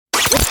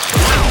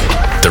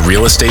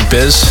real estate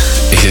biz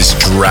is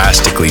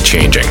drastically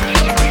changing,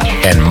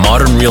 and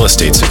modern real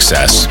estate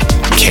success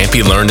can't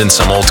be learned in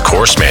some old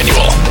course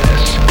manual.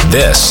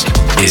 This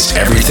is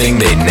everything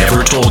they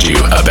never told you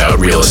about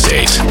real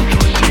estate,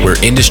 where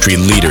industry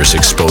leaders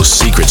expose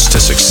secrets to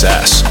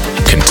success,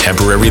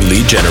 contemporary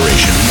lead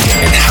generation,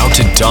 and how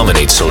to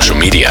dominate social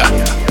media.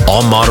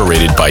 All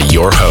moderated by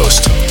your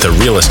host, the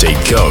real estate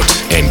goat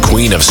and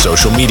queen of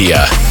social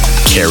media,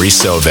 Carrie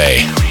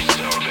Sauvé.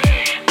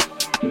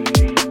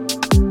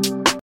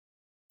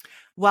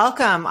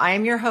 Welcome. I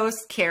am your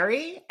host,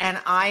 Carrie, and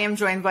I am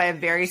joined by a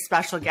very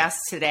special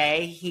guest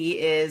today. He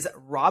is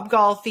Rob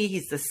Golfi.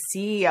 He's the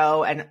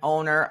CEO and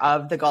owner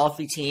of the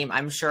Golfi team.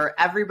 I'm sure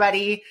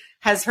everybody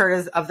has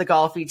heard of the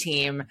Golfi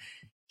team.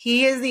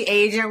 He is the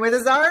agent with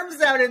his arms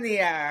out in the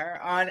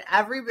air on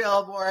every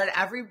billboard,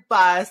 every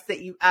bus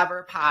that you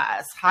ever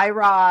pass. Hi,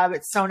 Rob.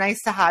 It's so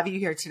nice to have you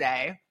here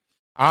today.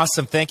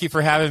 Awesome. Thank you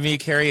for having me,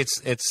 Carrie.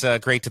 It's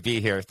great to be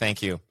here.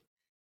 Thank you.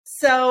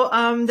 So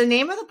the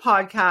name of the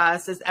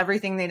podcast is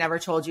Everything They Never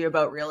Told You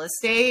About Real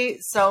Estate.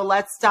 So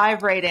let's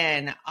dive right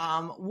in.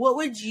 What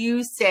would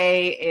you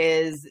say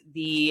is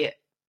the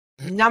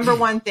number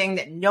one thing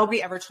that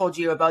nobody ever told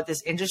you about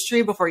this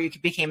industry before you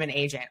became an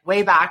agent?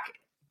 Way back.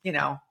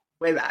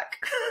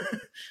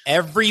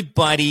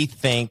 Everybody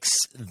thinks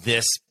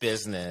this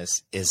business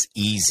is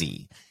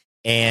easy,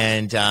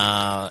 and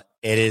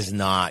it is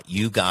not.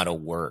 You got to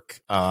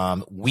work.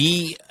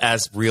 We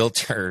as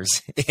realtors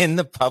in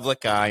the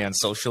public eye on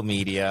social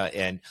media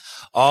and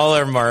all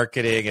our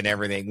marketing and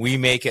everything, we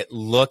make it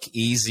look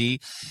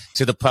easy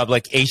to the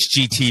public.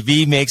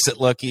 HGTV makes it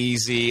look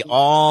easy.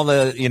 All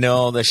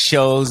the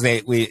shows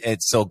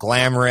it's so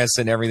glamorous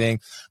and everything.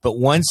 But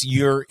once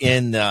you're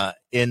in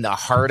the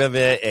heart of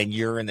it and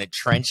you're in the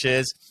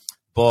trenches,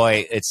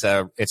 boy, it's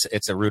a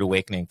rude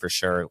awakening for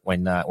sure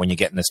when you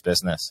get in this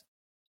business.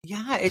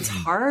 Yeah, it's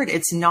hard.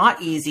 It's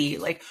not easy.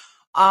 Like,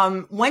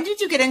 when did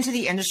you get into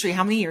the industry?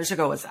 How many years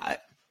ago was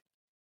that?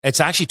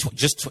 It's actually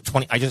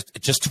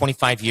just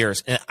 25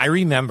 years. And I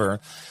remember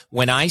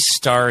when I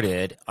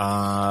started,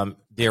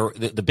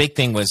 the big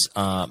thing was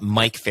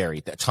Mike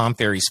Ferry, Tom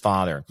Ferry's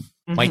father,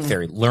 Mike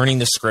Ferry, learning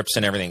the scripts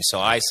and everything.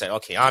 So I said,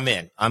 okay, I'm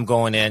in. I'm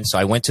going in. So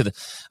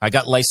I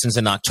got licensed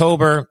in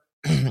October,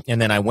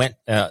 and then I went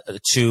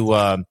to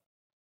a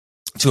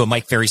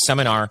Mike Ferry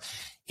seminar.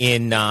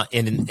 In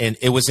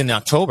it was in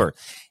October,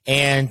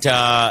 and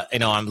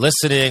I'm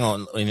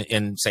listening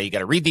and say you got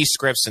to read these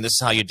scripts and this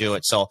is how you do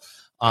it. So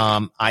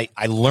I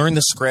learned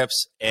the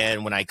scripts,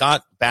 and when I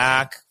got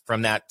back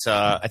from that,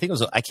 I think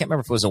I can't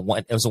remember if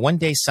it was a 1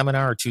 day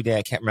seminar or 2 day,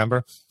 I can't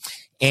remember.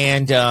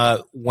 And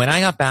when I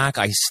got back,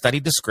 I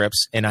studied the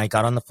scripts and I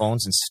got on the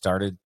phones and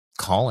started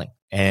calling,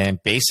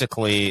 and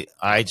basically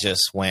I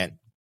just went.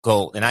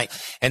 Go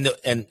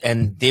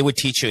and they would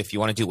teach you if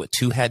you want to do it with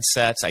two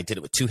headsets. I did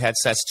it with two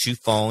headsets, two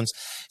phones.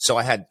 So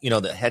I had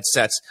the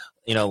headsets,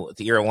 the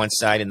ear on one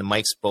side and the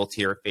mics both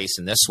here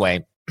facing this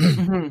way.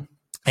 And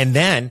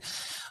then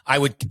I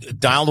would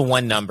dial the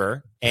one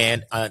number,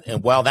 and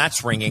while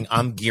that's ringing,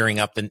 I'm gearing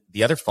up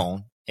the other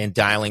phone and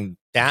dialing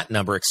that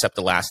number except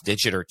the last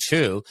digit or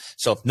two.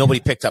 So if nobody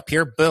picked up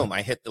here, boom,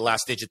 I hit the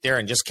last digit there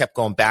and just kept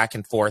going back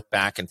and forth.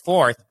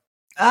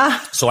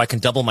 So I can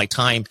double my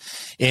time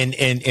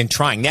in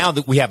trying. Now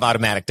that we have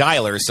automatic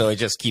dialers, so it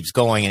just keeps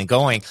going and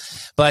going.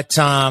 But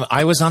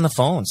I was on the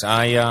phones.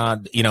 I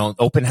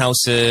open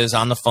houses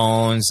on the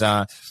phones.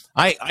 I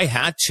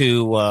had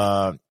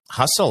to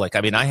hustle.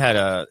 I had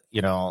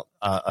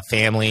a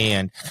family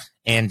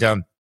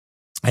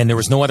and there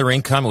was no other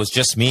income. It was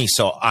just me.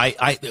 So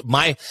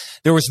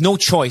there was no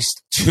choice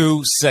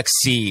to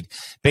succeed.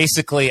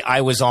 Basically,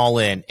 I was all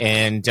in.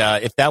 And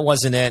if that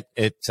wasn't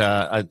it,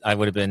 I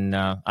would have been,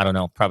 I don't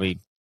know,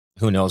 probably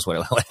who knows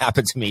what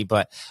happened to me.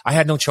 But I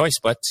had no choice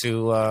but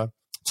to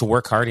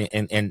work hard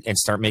and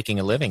start making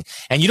a living.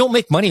 And you don't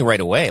make money right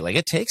away. Like,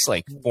 it takes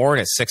like 4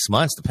 to 6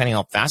 months, depending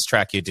on how fast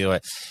track you do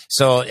it.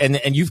 So,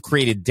 and you've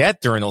created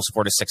debt during those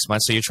 4 to 6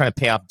 months. So you're trying to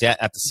pay off debt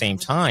at the same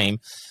time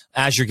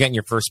as you're getting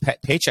your first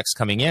paychecks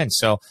coming in.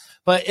 So,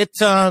 but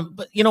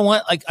you know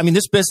what?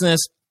 This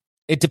business,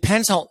 it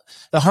depends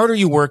the harder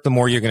you work, the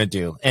more you're going to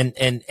do.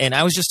 And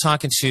I was just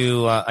talking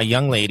to a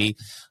young lady,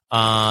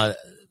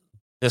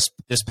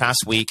 this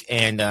past week,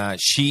 and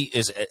she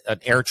is an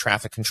air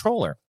traffic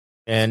controller,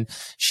 and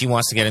she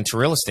wants to get into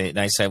real estate. And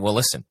I said, well,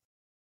 listen,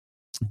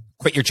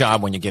 quit your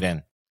job when you get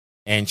in.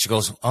 And she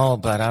goes, oh,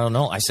 but I don't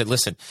know. I said,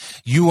 listen,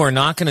 you are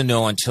not going to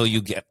know until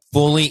you get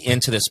fully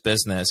into this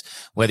business,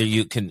 whether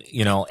you can,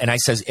 and I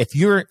says, if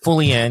you're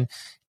fully in,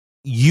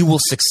 you will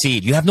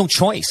succeed. You have no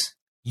choice.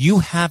 You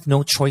have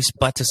no choice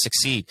but to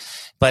succeed.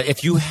 But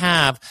if you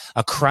have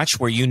a crutch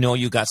where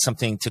you got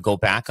something to go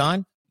back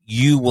on,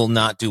 you will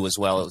not do as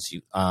well as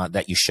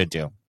that you should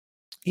do.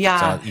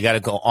 Yeah. So you got to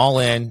go all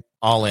in.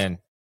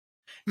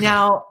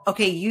 Now,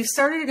 okay, you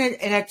started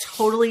in a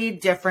totally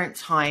different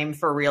time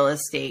for real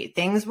estate.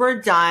 Things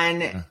were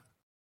done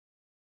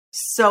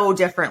so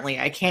differently.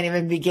 I can't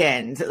even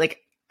begin. Like,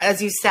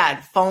 as you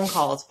said, phone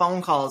calls,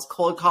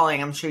 cold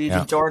calling. I'm sure you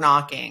did door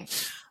knocking.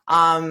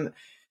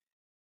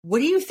 What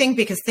do you think?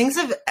 Because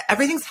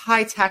everything's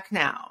high tech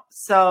now.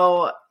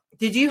 So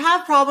did you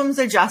have problems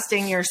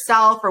adjusting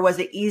yourself, or was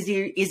it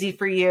easy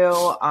for you?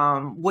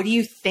 What do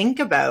you think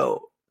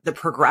about the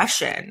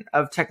progression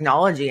of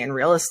technology in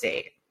real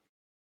estate?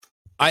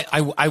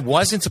 I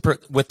was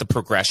with the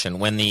progression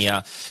when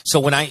so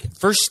when I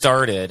first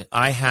started,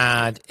 I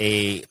had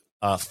a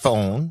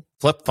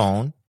flip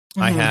phone,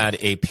 I had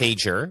a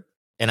pager,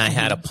 and I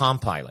had a Palm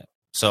Pilot.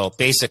 So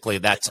basically,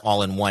 that's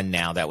all in one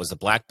now. That was the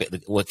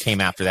BlackBerry. What came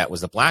after that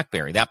was the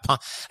BlackBerry.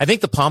 I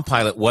think the Palm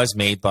Pilot was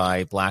made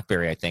by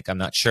BlackBerry. I think, I'm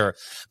not sure,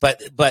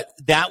 but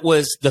that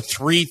was the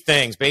three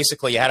things.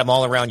 Basically, you had them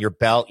all around your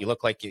belt. You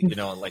look like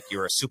like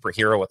you're a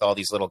superhero with all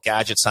these little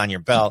gadgets on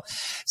your belt.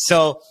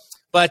 So,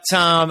 but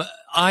and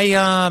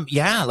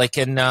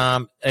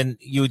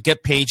you would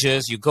get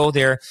pages. You go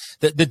there.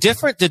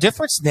 The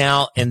difference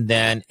now and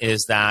then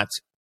is that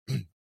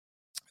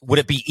would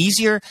it be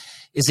easier?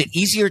 Is it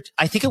easier?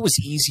 I think it was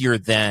easier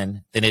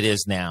then than it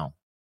is now.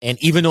 And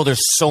even though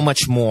there's so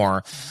much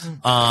more,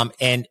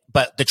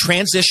 but the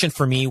transition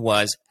for me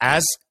was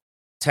as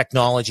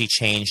technology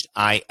changed,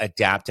 I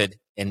adapted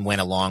and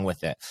went along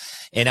with it.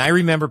 And I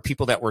remember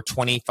people that were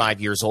 25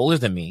 years older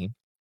than me,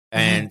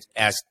 and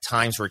as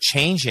times were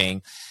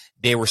changing,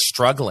 they were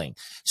struggling.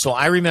 So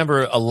I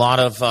remember a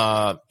lot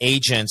of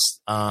agents,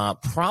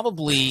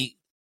 probably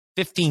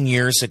 15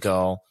 years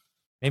ago,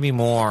 maybe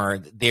more,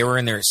 they were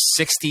in their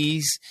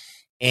 60s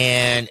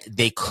and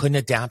they couldn't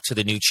adapt to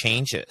the new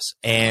changes,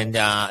 and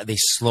they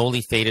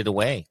slowly faded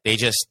away. They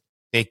just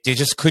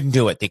couldn't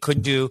do it. They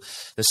couldn't do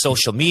the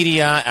social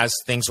media as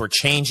things were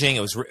changing.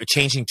 It was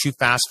changing too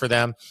fast for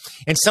them.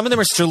 And some of them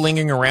are still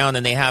lingering around,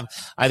 and they have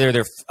either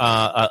their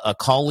a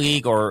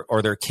colleague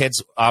or their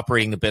kids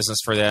operating the business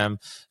for them,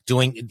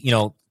 doing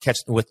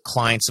with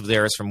clients of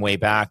theirs from way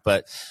back.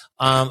 But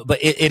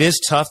it is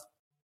tough.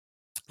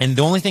 And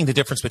the only thing, the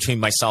difference between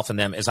myself and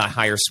them is I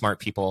hire smart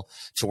people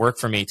to work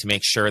for me to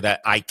make sure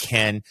that I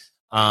can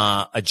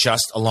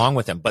adjust along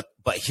with them. But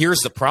here's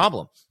the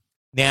problem.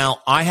 Now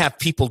I have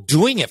people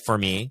doing it for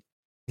me.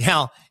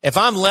 Now, if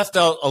I'm left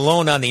out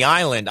alone on the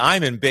island,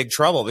 I'm in big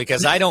trouble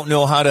because I don't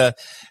know how to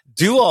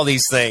do all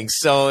these things.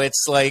 So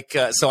it's like,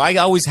 so I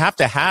always have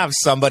to have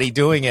somebody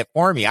doing it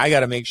for me. I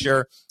got to make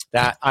sure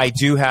that I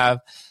do have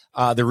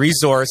the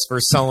resource for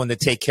someone to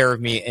take care of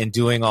me and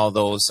doing all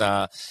those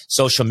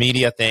social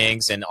media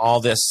things and all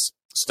this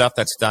stuff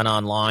that's done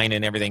online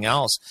and everything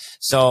else.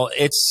 So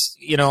it's,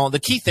 the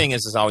key thing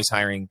is always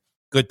hiring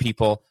good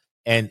people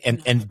and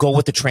go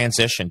with the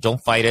transition. Don't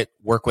fight it,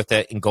 work with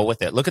it, and go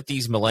with it. Look at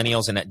these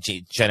millennials and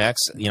Gen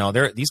X.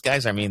 These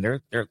guys, I mean,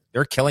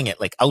 they're killing it,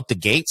 like out the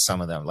gate.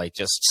 Some of them, like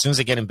just as soon as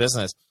they get in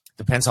business,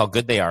 depends how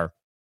good they are.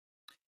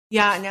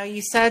 Yeah. Now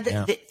you said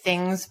that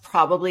things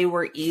probably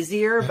were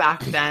easier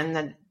back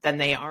then than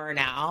they are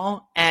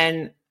now.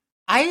 And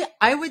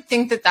I would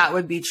think that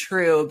would be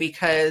true,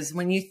 because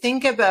when you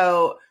think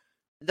about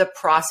the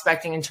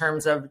prospecting in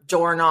terms of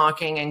door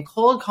knocking and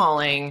cold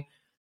calling,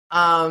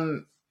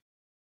 the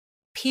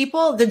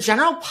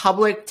general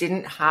public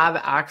didn't have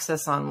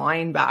access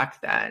online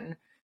back then.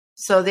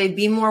 So they'd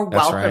be more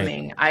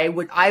welcoming.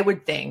 Right. I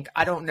would think,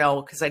 I don't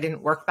know, because I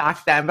didn't work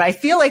back then, but I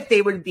feel like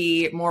they would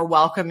be more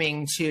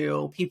welcoming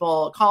to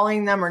people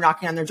calling them or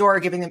knocking on their door,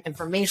 or giving them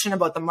information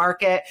about the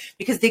market,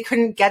 because they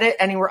couldn't get it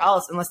anywhere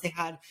else unless they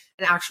had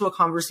an actual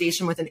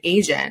conversation with an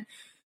agent.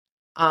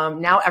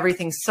 Now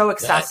everything's so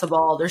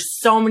accessible. There's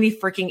so many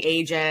freaking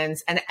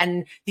agents,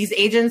 and these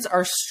agents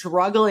are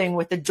struggling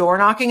with the door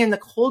knocking and the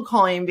cold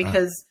calling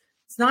because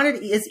it's not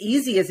as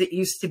easy as it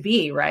used to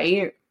be,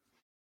 right?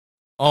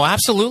 Oh,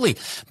 absolutely.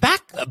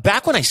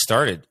 Back when I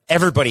started,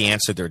 everybody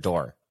answered their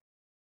door.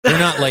 They're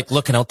not like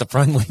looking out the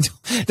front window.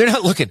 They're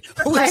not looking,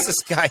 who is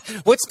this guy?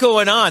 What's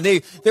going on?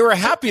 They were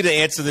happy to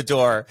answer the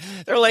door.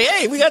 They're like,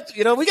 hey, we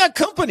got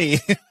company.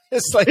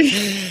 It's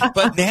like,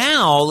 but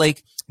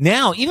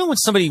now, even when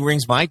somebody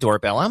rings my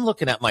doorbell, I'm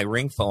looking at my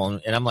Ring phone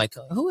and I'm like,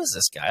 who is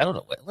this guy? I don't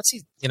know. What's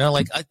he,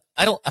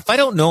 if I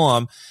don't know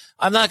him,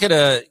 I'm not going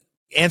to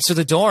answer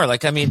the door.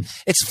 Like, I mean,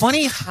 it's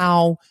funny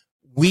how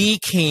we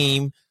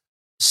came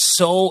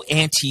so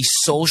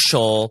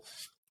antisocial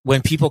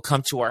when people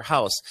come to our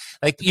house.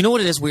 Like, you know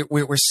what it is?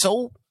 We're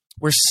so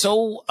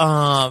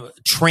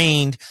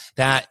trained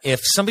that if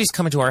somebody's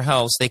coming to our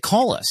house, they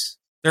call us.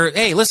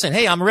 Hey, listen,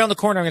 I'm around the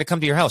corner. I'm going to come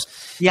to your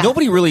house. Yeah.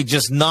 Nobody really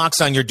just knocks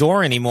on your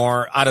door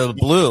anymore out of the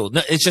blue.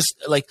 It's just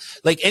like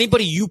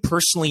anybody you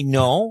personally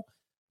know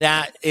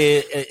that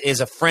is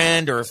a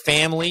friend or a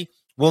family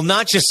will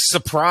not just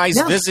surprise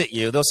visit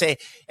you. They'll say,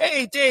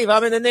 hey, Dave,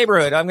 I'm in the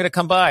neighborhood. I'm going to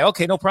come by.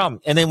 Okay, no problem.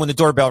 And then when the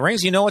doorbell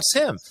rings, it's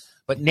him.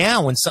 But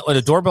now when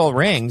the doorbell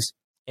rings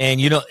and,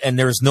 and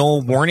there's no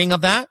warning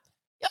of that,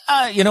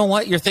 you know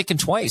what? You're thinking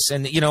twice.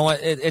 And you know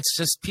what? It's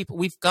just people,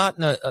 we've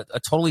gotten a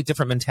totally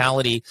different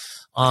mentality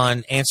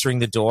on answering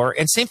the door.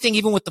 And same thing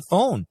even with the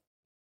phone.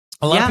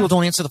 A lot of people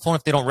don't answer the phone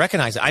if they don't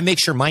recognize it. I make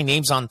sure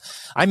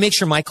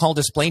my call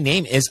display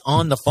name is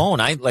on the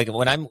phone. I like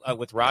when I'm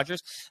with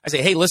Rogers, I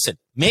say, hey, listen,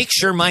 make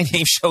sure my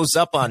name shows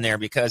up on there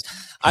because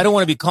I don't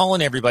want to be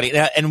calling everybody.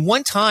 And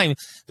one time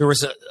there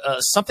was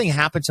something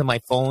happened to my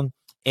phone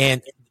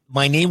and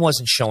my name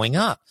wasn't showing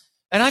up.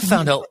 And I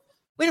found out,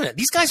 wait a minute,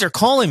 these guys are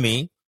calling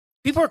me.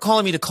 People are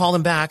calling me to call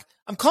them back.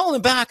 I'm calling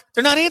them back.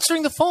 They're not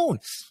answering the phone.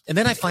 And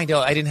then I find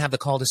out I didn't have the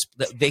call.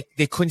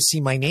 They couldn't see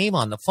my name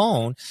on the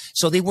phone,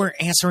 so they weren't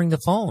answering the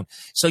phone.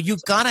 So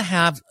you've got to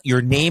have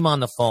your name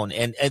on the phone.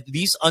 And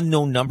these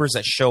unknown numbers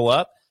that show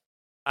up,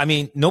 I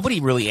mean,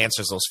 nobody really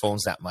answers those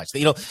phones that much.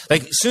 You know,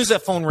 like as soon as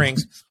that phone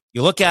rings,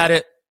 you look at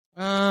it.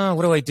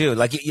 What do I do?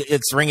 Like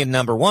it's ringing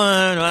number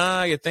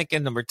one. You're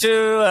thinking number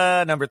two,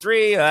 number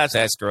three.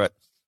 Screw it.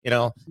 You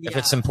know, if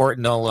it's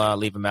important, they'll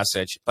leave a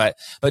message. But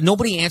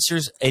nobody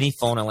answers any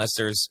phone unless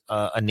there's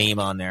a name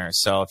on there.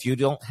 So if you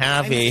don't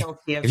have don't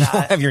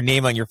have your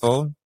name on your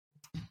phone,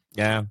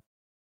 I'm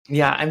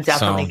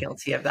definitely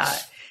guilty of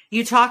that.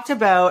 You talked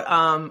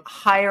about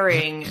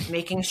hiring,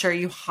 making sure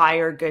you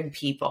hire good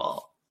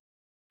people.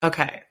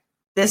 Okay,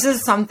 this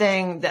is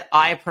something that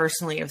I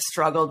personally have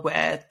struggled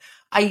with.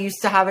 I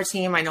used to have a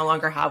team. I no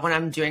longer have one.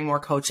 I'm doing more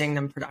coaching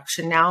than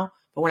production now.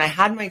 But when I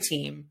had my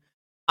team,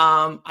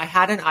 I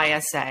had an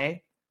ISA,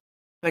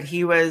 but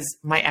he was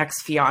my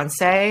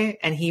ex-fiance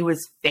and he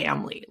was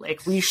family.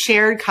 Like we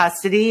shared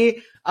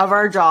custody of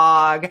our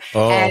dog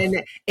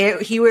and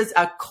he was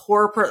a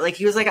corporate, like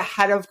he was like a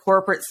head of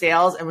corporate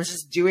sales and was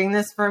just doing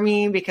this for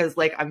me because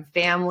like I'm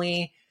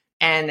family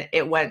and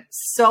it went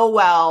so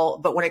well.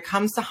 But when it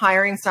comes to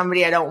hiring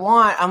somebody I don't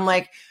want, I'm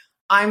like,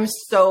 I'm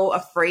so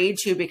afraid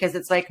to because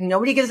it's like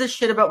nobody gives a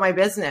shit about my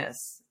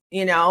business,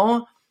 you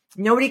know?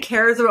 Nobody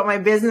cares about my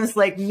business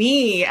like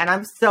me. And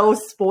I'm so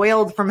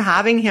spoiled from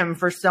having him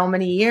for so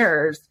many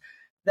years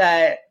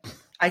that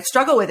I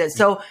struggle with it.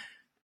 So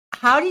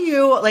how do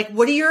you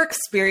what are your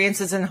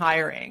experiences in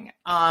hiring?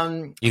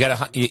 You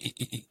got to,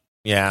 you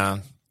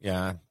got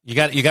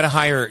to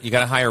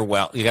hire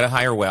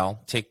well,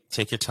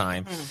 take your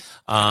time.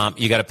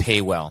 You got to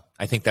pay well.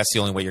 I think that's the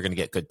only way you're going to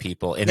get good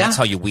people. And that's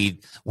how you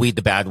weed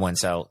the bad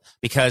ones out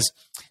because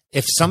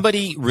if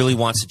somebody really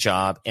wants a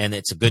job and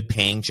it's a good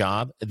paying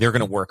job, they're going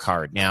to work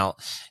hard. Now,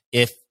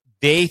 if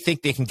they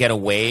think they can get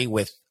away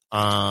with,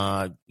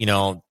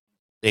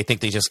 they think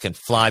they just can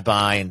fly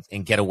by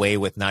and get away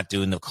with not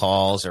doing the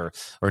calls or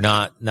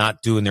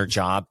not doing their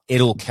job,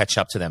 it'll catch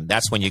up to them.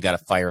 That's when you got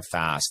to fire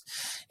fast.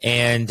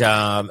 And,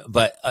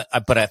 but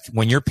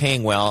when you're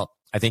paying well,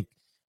 I think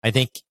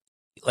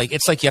like,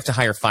 it's like you have to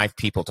hire 5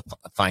 people to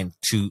find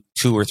two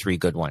or three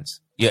good ones.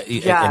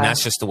 Yeah, and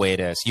that's just the way it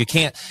is. You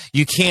can't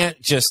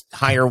just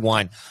hire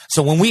one.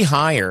 So when we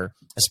hire,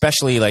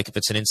 especially like if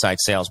it's an inside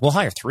sales, we'll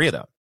hire 3 of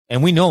them.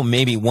 And we know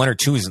maybe 1 or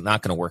 2 is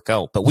not going to work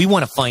out, but we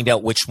want to find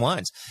out which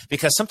ones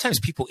because sometimes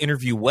people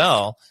interview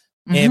well,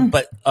 and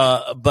but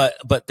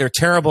they're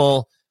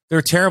terrible.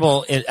 They're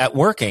terrible at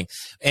working,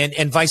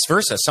 and vice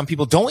versa. Some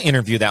people don't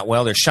interview that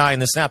well. They're shy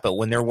and this and that, but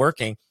when they're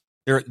working,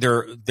 they're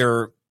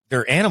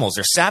animals.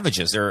 They're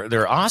savages.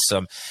 They're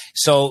awesome.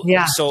 So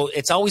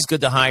it's always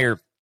good to hire.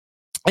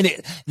 And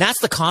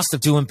that's the cost of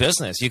doing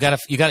business. You got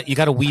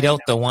to weed out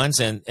the ones,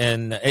 and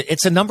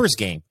it's a numbers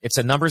game. It's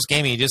a numbers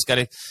game. And you just got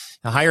to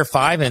hire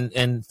 5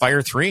 and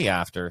fire 3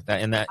 after that.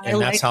 And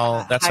that's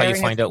how you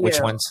find out which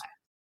ones.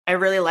 I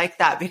really like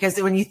that because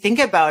when you think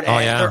about it,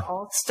 they're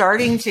all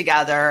starting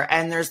together,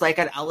 and there's like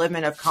an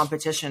element of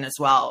competition as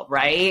well,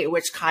 right?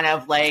 Which kind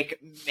of like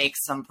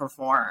makes them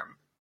perform,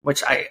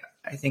 which I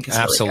think is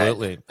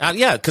absolutely really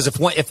good. Because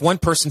if one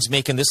person's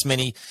making this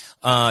many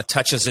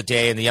touches a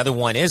day and the other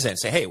one isn't,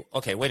 say, hey,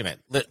 okay, wait a minute,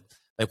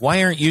 like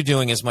why aren't you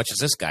doing as much as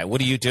this guy? What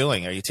are you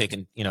doing? Are you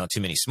taking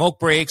too many smoke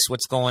breaks?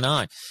 What's going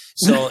on?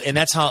 So and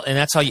that's how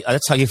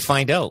you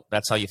find out.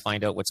 That's how you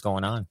find out what's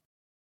going on.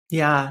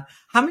 Yeah.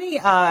 How many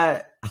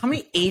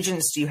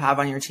agents do you have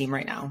on your team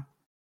right now?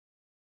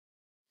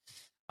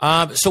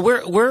 So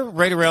we're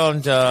right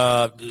around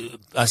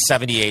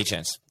 70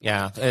 agents.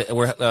 Yeah,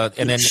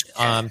 and then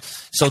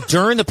so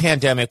during the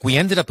pandemic, we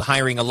ended up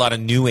hiring a lot of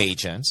new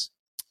agents,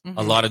 and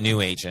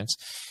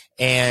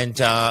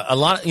a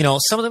lot,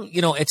 some of them,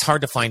 it's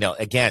hard to find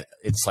out. Again,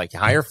 it's like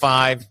hire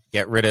 5,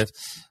 get rid of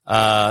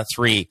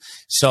 3.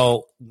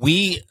 So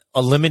we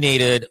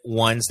eliminated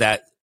ones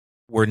that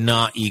were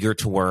not eager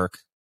to work,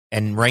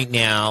 and right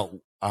now,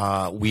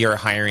 we are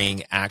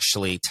hiring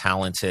actually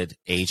talented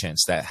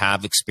agents that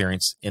have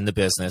experience in the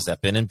business, that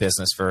have been in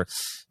business for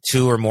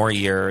 2 or more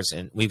years.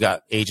 And we've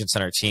got agents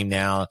on our team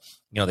now,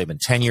 they've been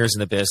 10 years in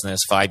the business,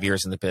 5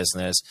 years in the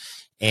business.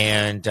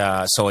 And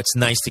so it's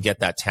nice to get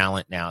that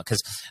talent now.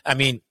 Because, I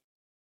mean,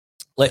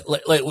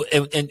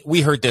 and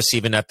we heard this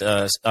even at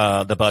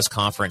the Buzz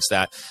conference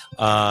that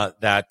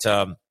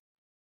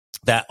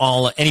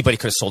anybody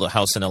could have sold a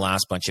house in the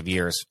last bunch of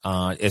years.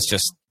 It's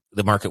just,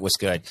 the market was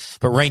good,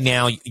 but right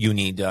now you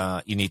need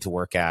to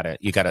work at it.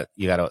 You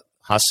gotta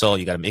hustle.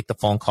 You gotta make the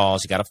phone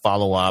calls. You gotta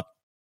follow up.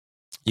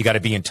 You gotta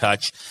be in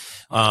touch,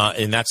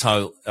 and that's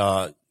how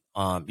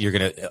you're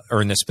going to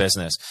earn this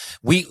business.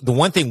 The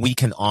one thing we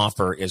can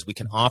offer is we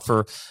can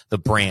offer the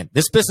brand.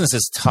 This business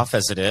is tough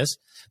as it is,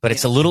 but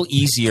it's a little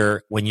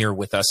easier when you're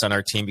with us on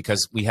our team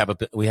because we have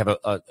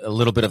a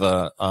little bit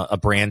of a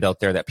brand out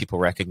there that people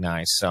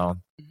recognize. So.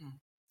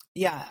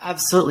 Yeah,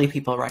 absolutely.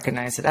 People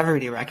recognize it.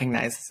 Everybody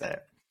recognizes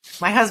it.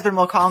 My husband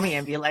will call me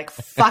and be like,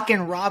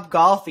 fucking Rob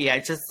Golfi. I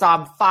just saw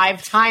him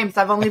 5 times.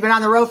 I've only been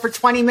on the road for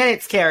 20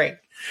 minutes, Carrie.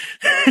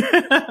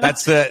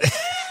 That's it.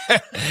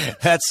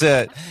 That's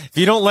it. If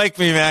you don't like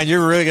me, man,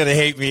 you're really going to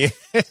hate me.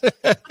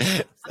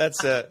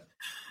 That's it.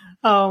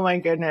 Oh my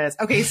goodness.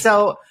 Okay.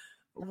 So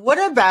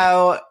what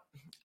about,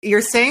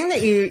 you're saying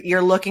that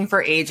you're looking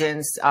for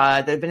agents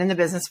that have been in the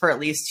business for at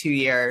least 2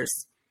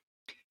 years.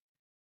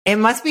 It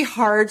must be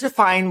hard to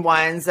find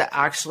ones that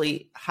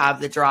actually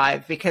have the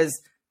drive because,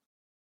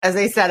 as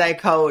I said, I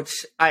coach.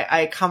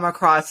 I come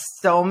across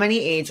so many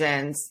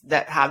agents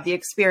that have the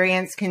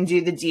experience, can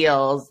do the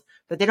deals,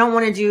 but they don't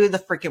want to do the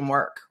freaking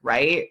work,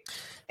 right?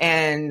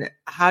 And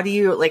how do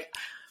you, like,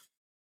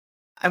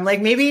 I'm like,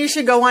 maybe you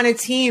should go on a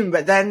team,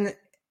 but then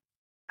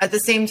at the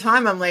same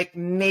time, I'm like,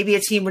 maybe a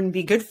team wouldn't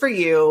be good for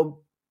you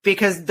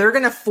because they're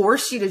going to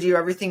force you to do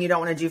everything you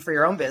don't want to do for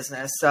your own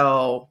business.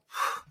 So...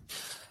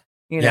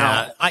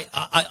 Yeah,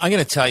 I'm going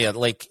to tell you,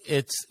 like,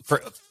 it's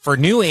for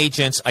new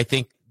agents. I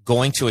think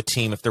going to a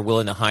team if they're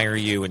willing to hire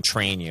you and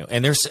train you,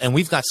 and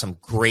we've got some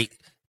great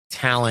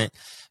talent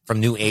from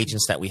new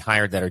agents that we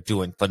hired that are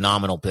doing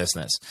phenomenal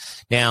business.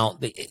 Now,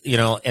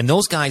 and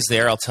those guys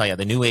there, I'll tell you,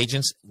 the new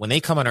agents when they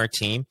come on our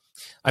team,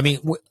 I mean,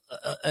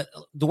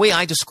 the way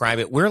I describe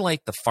it, we're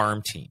like the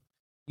farm team.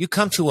 You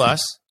come to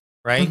us,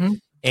 right? Mm-hmm.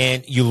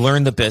 And you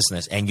learn the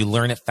business and you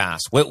learn it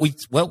fast.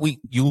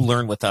 You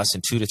learn with us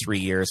in 2 to 3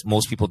 years,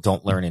 most people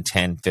don't learn in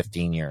 10,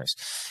 15 years.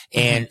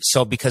 And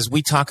so because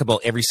we talk about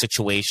every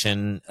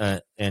situation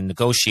and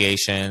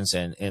negotiations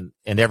and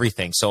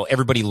everything. So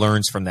everybody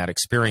learns from that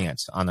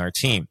experience on our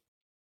team.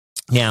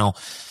 Now,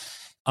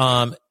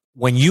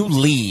 when you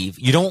leave,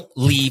 you don't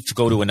leave to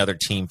go to another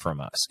team from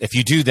us. If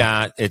you do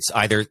that, it's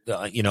either,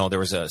 there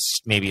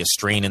was maybe a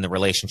strain in the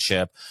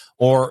relationship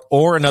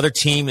or another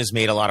team has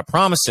made a lot of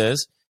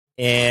promises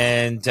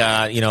and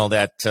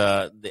that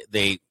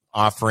they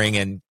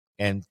offering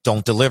and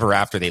don't deliver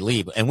after they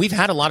leave. And we've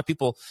had a lot of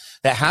people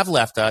that have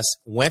left us,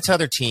 went to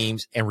other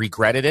teams and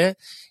regretted it.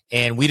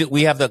 And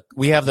we have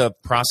the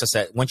process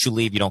that once you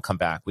leave, you don't come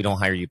back. We don't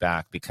hire you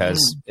back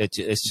because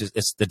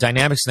it's the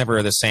dynamics never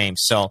are the same.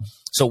 So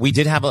we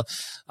did have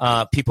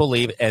people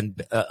leave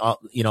and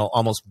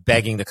almost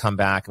begging to come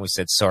back, and we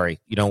said,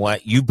 sorry, you know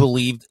what? You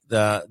believed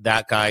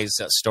that guy's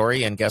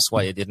story, and guess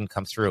what? It didn't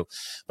come through.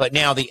 But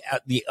now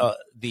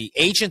the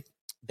agent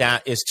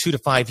that is 2 to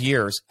 5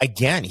 years,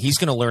 again, he's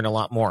going to learn a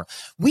lot more.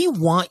 We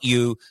want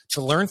you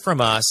to learn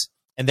from us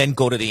and then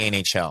go to the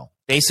NHL.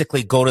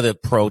 Basically, go to the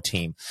pro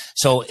team.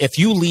 So if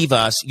you leave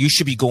us, you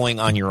should be going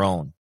on your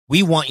own.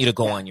 We want you to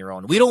go on your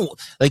own. We don't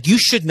you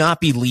should not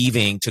be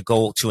leaving to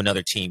go to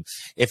another team.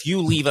 If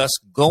you leave us,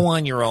 go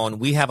on your own.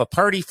 We have a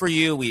party for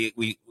you.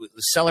 We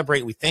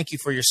celebrate. We thank you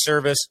for your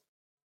service,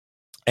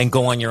 and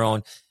go on your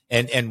own.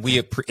 And we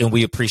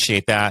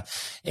appreciate that.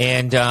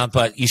 And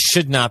but you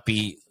should not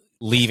be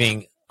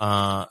leaving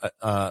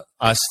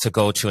us to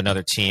go to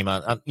another team.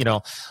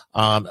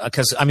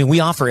 Because we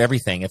offer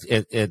everything.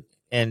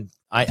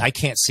 I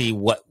can't see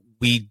what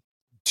we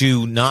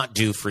do not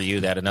do for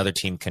you that another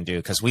team can do,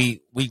 because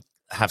we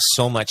have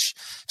so much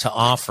to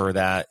offer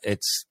that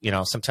it's,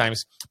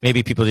 sometimes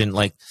maybe people didn't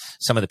like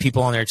some of the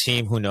people on their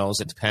team. Who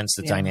knows? It depends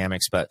the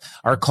dynamics, but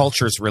our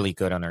culture is really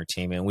good on our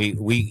team. And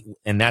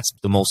and that's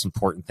the most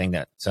important thing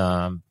that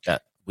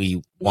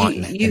we want.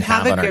 You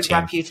have a good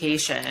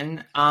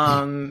reputation.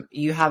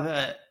 You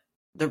have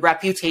the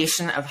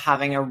reputation of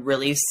having a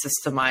really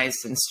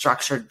systemized and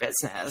structured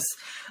business.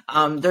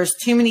 There's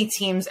too many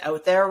teams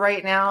out there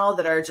right now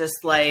that are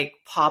just like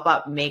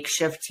pop-up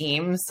makeshift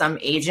teams. Some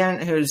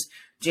agent who's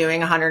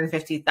doing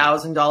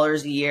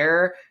 $150,000 a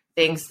year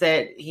thinks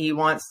that he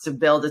wants to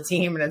build a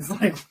team, and it's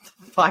like,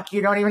 fuck,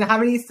 you don't even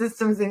have any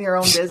systems in your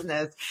own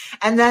business.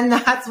 And then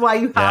that's why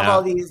you have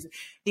all these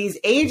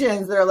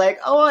agents that are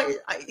like, oh,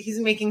 he's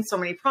making so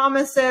many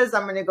promises,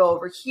 I'm going to go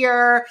over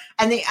here.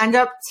 And they end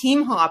up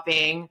team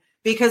hopping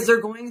because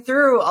they're going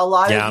through a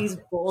lot of these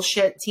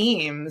bullshit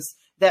teams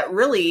that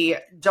really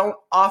don't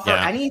offer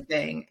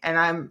anything.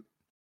 And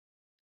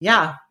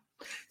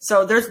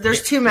so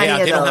there's too many of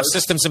those. They don't have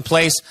systems in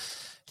place.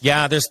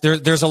 Yeah,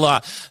 there's a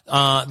lot.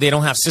 They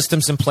don't have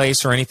systems in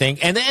place or anything.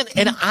 And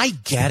I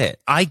get it.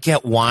 I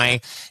get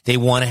why they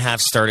want to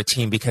start a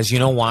team, because you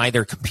know why?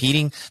 They're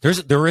competing.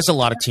 There is a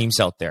lot of teams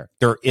out there.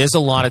 There is a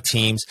lot of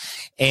teams,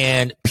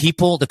 and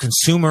people, the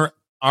consumer,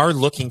 are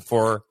looking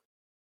for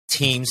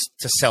teams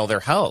to sell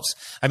their house.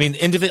 I mean,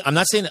 I'm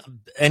not saying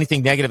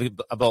anything negative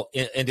about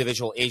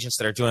individual agents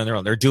that are doing it on their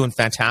own. They're doing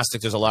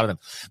fantastic. There's a lot of them.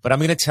 But I'm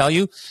going to tell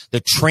you,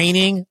 the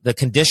training, the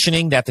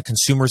conditioning that the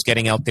consumer's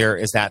getting out there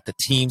is that the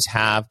teams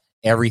have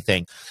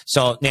everything.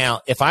 So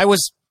now, if I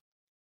was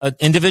an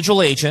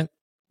individual agent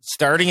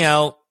starting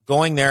out,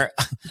 going there,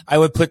 I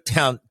would put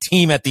down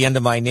team at the end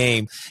of my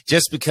name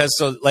just because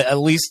so like, at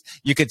least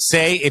you could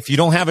say if you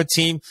don't have a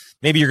team,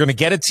 maybe you're going to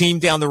get a team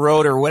down the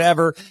road or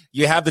whatever.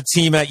 You have the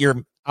team at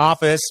your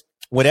office,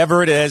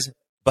 whatever it is,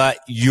 but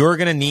you're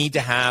going to need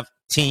to have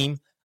team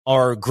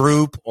or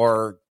group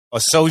or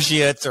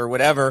associates or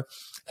whatever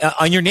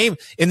on your name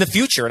in the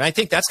future. And I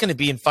think that's going to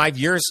be in 5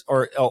 years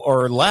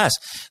or less,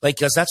 like,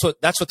 cause that's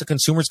what the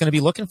consumer is going to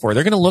be looking for.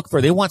 They're going to look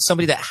for, they want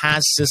somebody that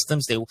has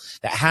systems,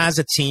 that has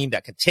a team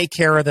that can take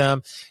care of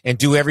them and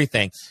do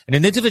everything. And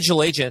an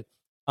individual agent,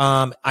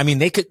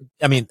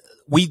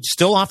 we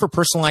still offer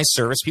personalized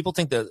service. People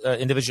think that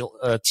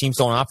individual teams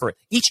don't offer it.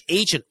 Each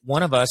agent,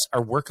 one of us,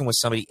 are working with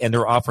somebody and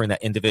they're offering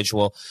that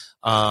individual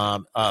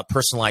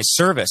personalized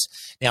service.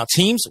 Now,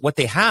 teams, what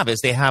they have is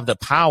they have the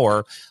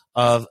power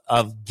of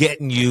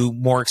getting you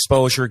more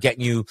exposure,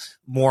 getting you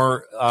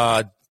more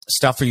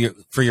stuff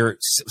for your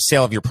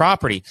sale of your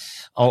property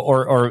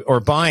or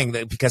buying,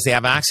 because they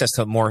have access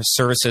to more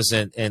services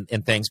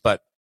and things.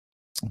 But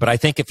I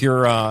think if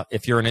you're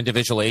an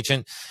individual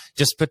agent,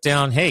 just put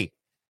down, hey,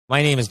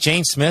 my name is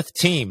Jane Smith,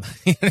 team,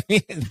 you know what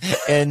I mean?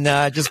 And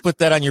just put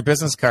that on your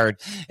business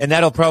card, and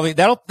that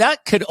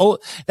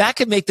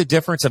could make the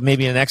difference of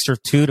maybe an extra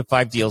 2 to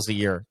 5 deals a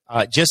year.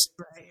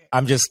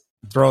 I'm just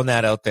throwing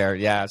that out there,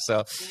 yeah.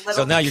 So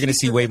now you're going to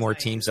see way more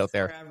teams out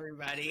there.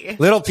 Everybody,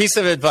 little piece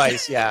of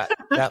advice, yeah.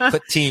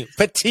 Put team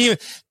at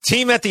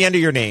the end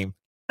of your name.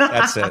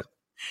 That's it.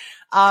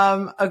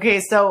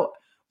 Okay, so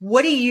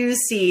what do you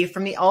see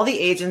from all the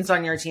agents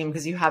on your team?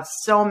 Because you have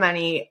so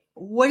many.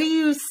 What do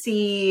you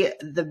see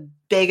the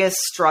biggest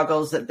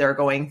struggles that they're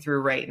going through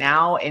right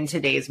now in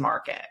today's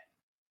market?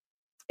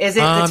 Is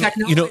it the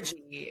technology?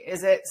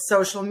 Is it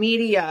social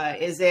media?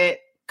 Is it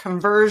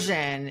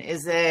conversion?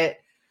 Is it,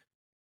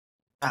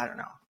 I don't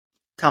know.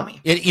 Tell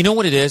me. You know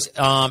what it is?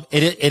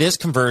 It is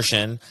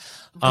conversion.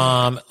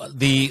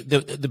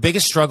 The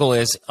biggest struggle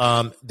is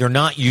they're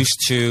not used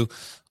to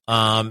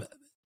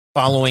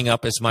following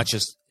up as much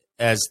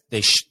as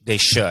they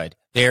should.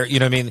 They're, you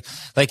know what I mean?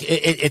 Like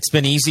it's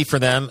been easy for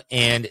them,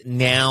 and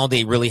now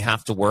they really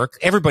have to work.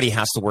 Everybody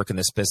has to work in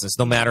this business,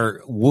 no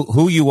matter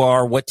who you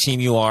are, what team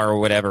you are, or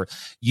whatever.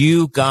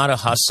 You got to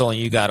hustle and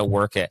you got to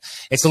work it.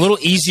 It's a little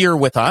easier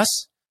with us.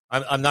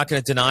 I'm not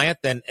going to deny it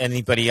than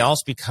anybody else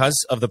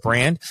because of the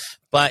brand,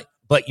 but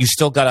you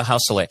still got to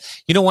hustle it.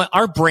 You know what?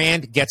 Our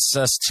brand gets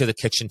us to the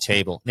kitchen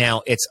table.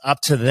 Now it's up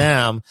to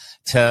them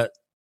to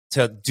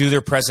do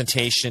their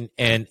presentation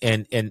and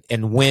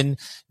win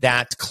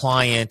that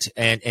client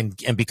and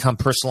become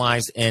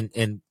personalized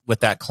and with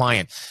that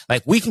client.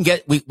 Like we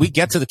get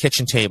to the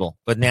kitchen table,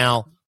 but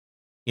now,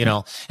 you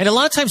know, and a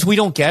lot of times we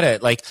don't get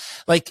it. Like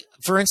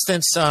for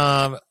instance,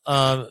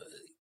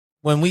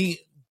 when we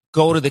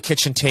go to the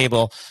kitchen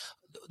table,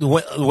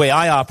 the way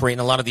I operate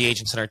and a lot of the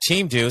agents in our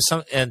team do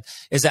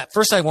is that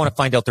first I want to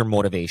find out their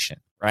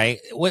motivation, right?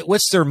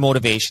 What's their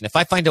motivation? If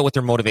I find out what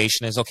their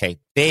motivation is, okay,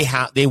 they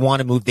want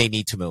to move, they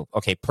need to move.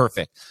 Okay,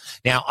 perfect.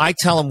 Now I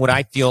tell them what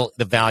I feel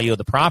the value of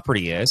the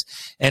property is.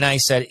 And I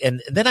said,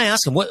 and then I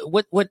ask them,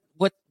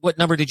 what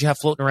number did you have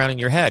floating around in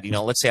your head? You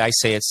know, let's say I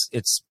say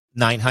it's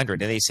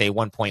 900 and they say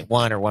 1.1 or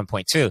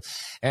 1.2.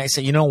 And I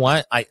say, you know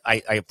what? I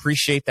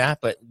appreciate that,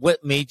 but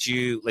what made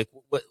you like,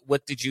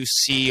 what did you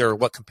see or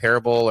what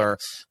comparable or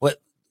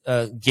what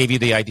gave you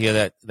the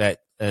idea that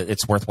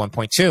it's worth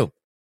 1.2?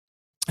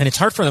 And it's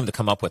hard for them to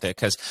come up with it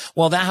because,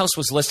 well, that house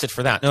was listed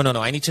for that. No.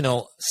 I need to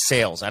know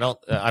sales. I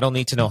don't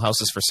need to know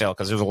houses for sale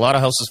because there's a lot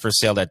of houses for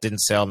sale that didn't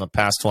sell in the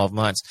past 12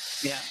 months.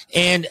 Yeah.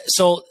 And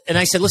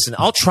I said, listen,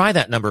 I'll try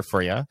that number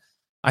for you.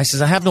 I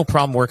says, I have no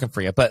problem working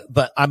for you, but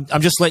I'm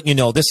just letting you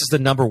know, this is the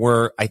number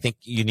where I think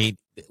you need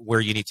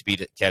to be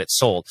to get it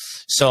sold.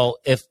 So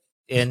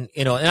and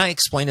I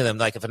explain to them,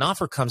 like, if an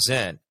offer comes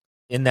in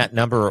that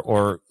number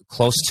or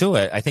close to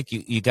it, I think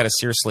you got to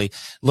seriously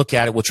look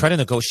at it. We'll try to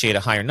negotiate a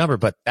higher number,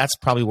 but that's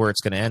probably where it's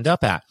going to end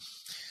up at.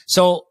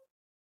 So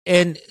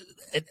I'm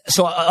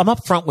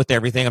upfront with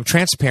everything. I'm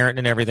transparent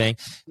and everything.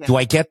 Yeah. Do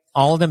I get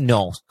all of them?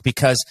 No,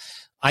 because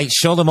I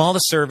show them all the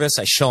service.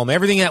 I show them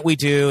everything that we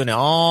do and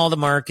all the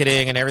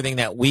marketing and everything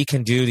that we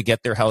can do to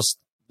get their house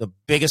the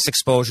biggest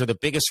exposure, the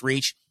biggest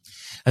reach.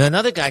 And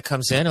another guy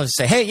comes in and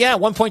say, hey, yeah,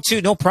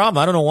 1.2, no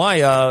problem. I don't know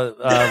why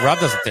Rob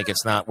doesn't think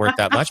it's not worth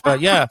that much,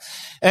 but yeah.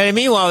 And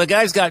meanwhile, the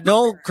guy's got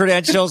no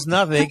credentials,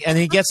 nothing, and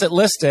he gets it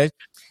listed,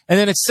 and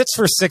then it sits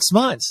for 6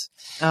 months.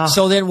 Oh.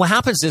 So then what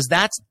happens is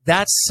that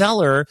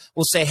seller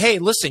will say, hey,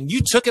 listen,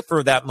 you took it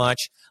for that much.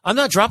 I'm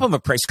not dropping a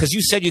price because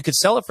you said you could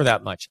sell it for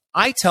that much.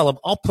 I tell them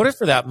I'll put it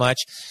for that much,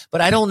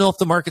 but I don't know if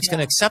the market's going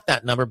to accept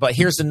that number, but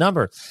here's the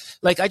number.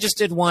 Like I just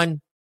did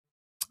one.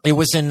 It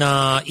was in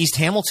East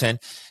Hamilton.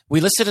 We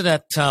listed it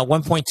at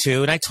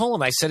 1.2, and I told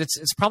him, I said,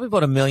 it's probably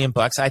about $1 million.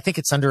 I think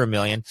it's under $1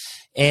 million.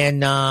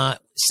 And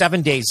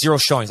 7 days, 0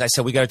 showings. I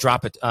said, we got to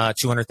drop it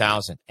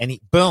 200,000. And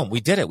boom, we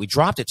did it. We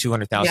dropped it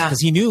 200,000 because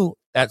he knew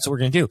that's what we're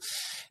going to do.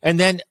 And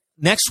then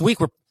next week,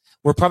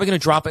 we're probably going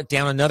to drop it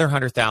down another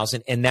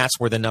 100,000, and that's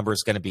where the number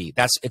is going to be.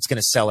 It's going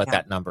to sell at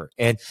that number.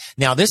 And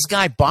now this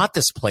guy bought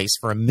this place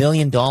for $1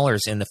 million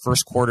in the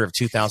first quarter of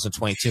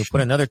 2022,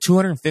 put another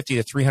 250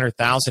 to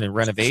 300,000 in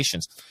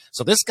renovations.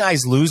 So this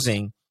guy's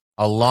losing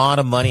a lot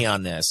of money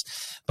on this,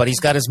 but he's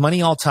got his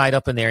money all tied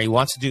up in there. He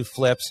wants to do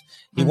flips.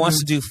 He wants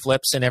to do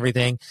flips and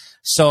everything.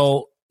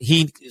 So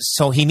he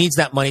needs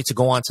that money to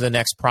go on to the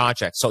next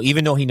project. So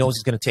even though he knows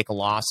he's going to take a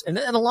loss, and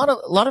a lot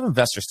of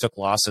investors took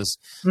losses,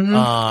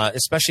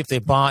 especially if they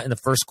bought in the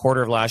first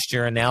quarter of last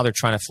year and now they're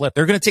trying to flip,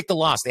 they're going to take the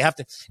loss. They have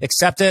to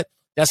accept it.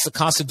 That's the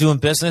cost of doing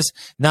business.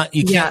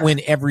 You can't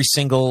win every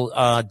single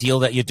deal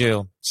that you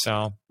do.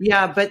 So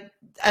but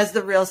as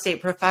the real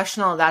estate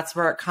professional, that's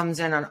where it comes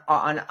in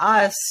on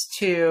us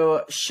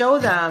to show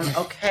them,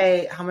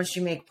 okay, how much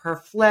you make per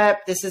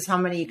flip. This is how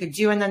many you could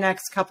do in the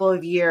next couple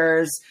of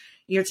years.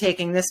 You're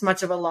taking this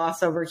much of a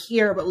loss over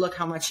here, but look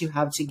how much you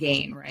have to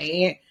gain,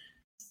 right?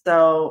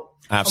 So,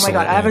 absolutely. Oh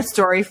my God, I have a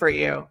story for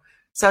you.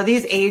 So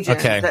these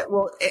agents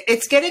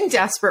it's getting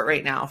desperate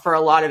right now for a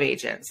lot of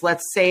agents.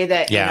 Let's say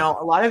that, you know,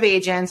 a lot of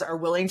agents are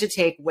willing to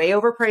take way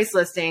overpriced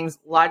listings,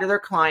 lie to their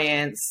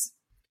clients.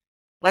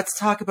 Let's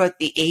talk about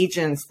the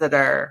agents that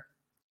are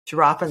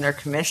dropping their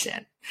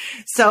commission.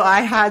 So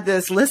I had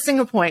this listing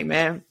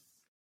appointment.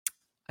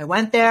 I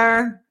went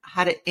there,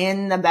 had it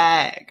in the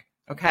bag.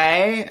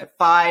 Okay, at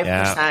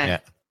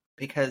 5%,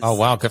 because oh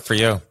wow, good for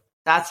you.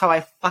 That's how I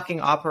fucking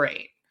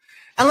operate.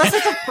 Unless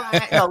it's a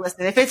friend. No,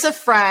 listen, if it's a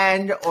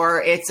friend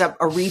or it's a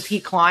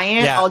repeat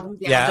client, I'll do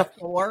down to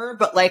 4.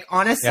 But like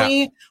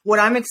honestly, what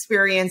I'm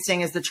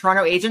experiencing is the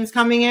Toronto agents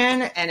coming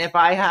in, and if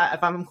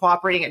I'm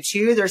cooperating at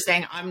 2, they're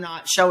saying I'm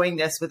not showing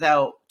this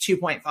without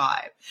 2.5.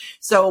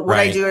 So what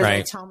I do is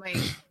I tell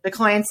the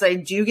clients I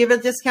do give a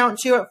discount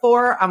to at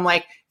 4. I'm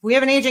like, if we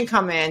have an agent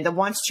come in that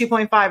wants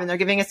 2.5 and they're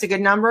giving us a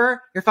good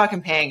number, you're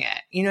fucking paying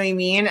it. You know what I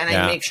mean? And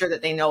I make sure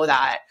that they know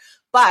that.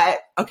 But,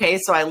 okay,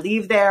 so I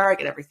leave there, I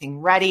get everything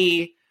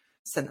ready,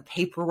 send the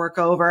paperwork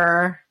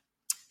over.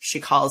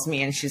 She calls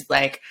me and she's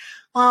like,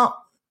 well,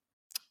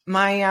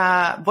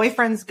 my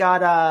boyfriend's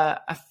got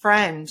a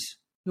friend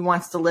who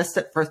wants to list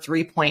it for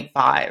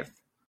 3.5.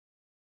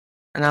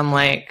 And I'm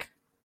like,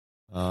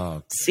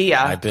 oh, see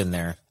ya. I've been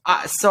there.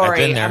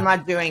 Sorry, I'm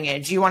not doing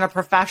it. Do you want a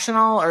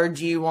professional or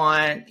do you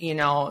want, you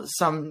know,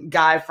 some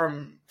guy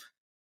from,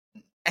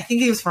 I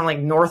think he was from like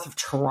north of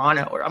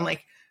Toronto, or I'm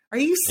like, are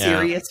you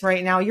serious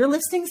right now? Your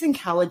listing's in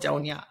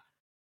Caledonia,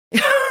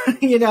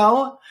 you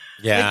know?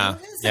 Yeah. Like,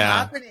 what is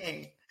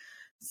happening?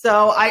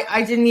 So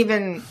I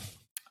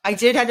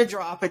did have to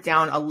drop it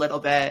down a little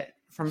bit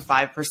from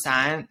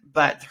 5%,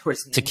 but there was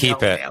to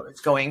keep it. I was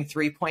going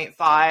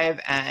 3.5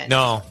 and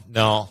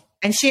no.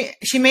 And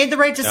she made the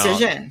right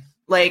decision. No.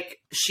 Like,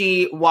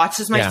 she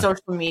watches my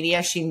social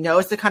media. She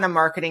knows the kind of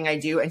marketing I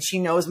do, and she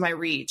knows my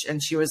reach.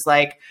 And she was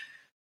like,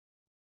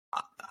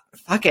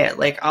 fuck it.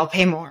 Like, I'll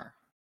pay more,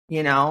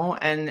 you know?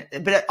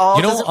 But it all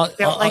doesn't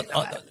feel like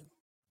that.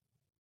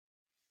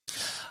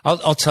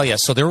 I'll tell you.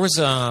 So there was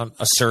a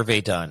survey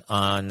done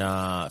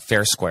on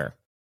Fair Square.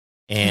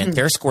 And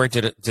Fair Square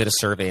did a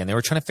survey, and they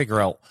were trying to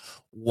figure out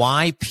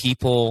why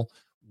people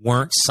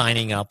weren't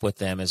signing up with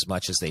them as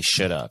much as they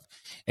should have.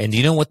 And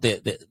you know what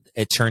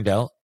it turned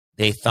out?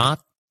 They thought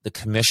the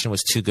commission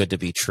was too good to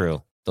be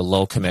true. The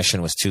low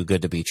commission was too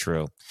good to be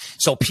true.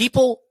 So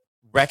people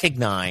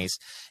recognize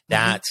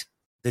that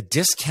the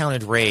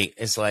discounted rate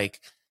is like,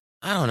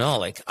 I don't know,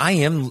 like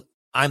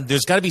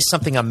there's got to be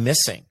something I'm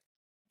missing.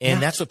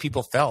 And that's what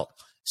people felt.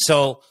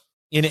 So,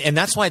 and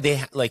that's why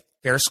they like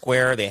Fair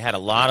Square, they had a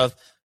lot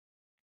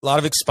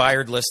of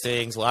expired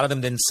listings. A lot of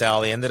them didn't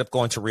sell. They ended up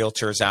going to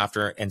realtors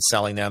after and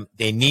selling them.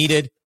 They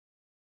needed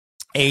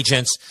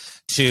agents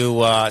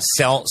to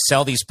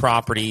sell these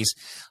properties.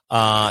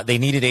 They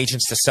needed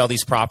agents to sell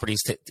these properties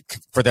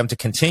for them to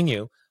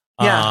continue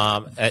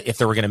if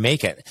they were going to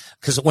make it.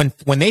 Because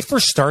when they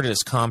first started as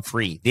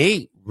ComFree,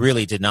 they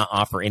really did not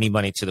offer any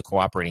money to the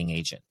cooperating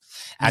agent.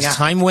 As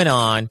time went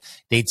on,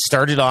 they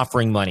started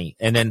offering money,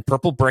 and then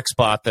Purple Bricks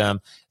bought them.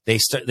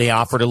 They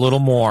offered a little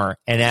more,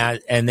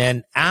 and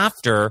then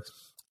after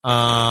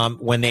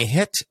when they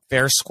hit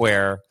Fair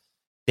Square,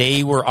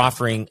 they were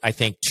offering, I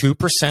think,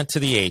 2% to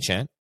the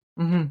agent.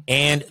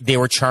 And they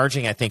were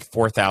charging, I think,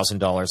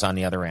 $4,000 on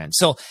the other end.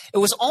 So it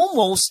was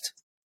almost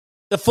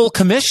the full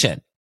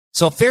commission.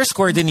 So Fair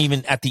Square didn't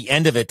even, at the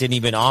end of it, didn't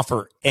even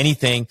offer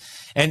anything.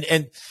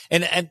 And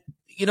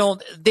you know,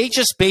 they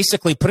just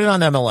basically put it on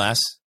MLS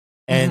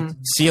and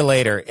see you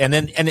later. And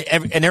then, and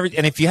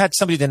if you had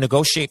somebody to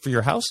negotiate for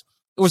your house,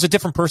 it was a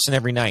different person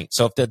every night.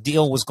 So if the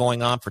deal was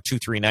going on for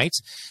 2-3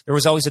 nights, there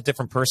was always a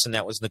different person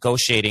that was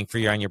negotiating for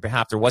you on your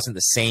behalf. There wasn't the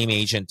same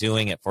agent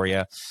doing it for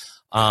you.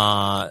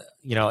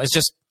 You know, it's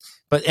just,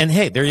 and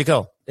hey, there you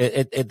go.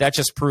 That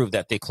just proved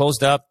that they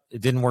closed up. It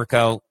didn't work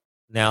out.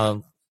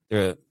 Now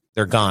they're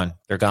gone.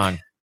 They're gone.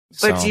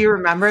 But do you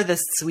remember the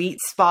sweet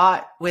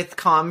spot with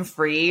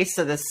ComFree?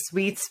 So the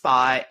sweet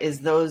spot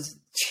is those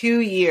 2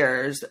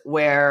 years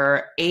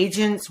where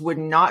agents would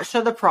not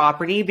show the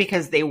property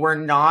because they were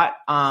not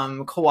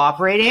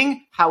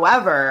cooperating.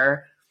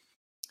 However,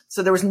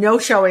 So there was no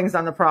showings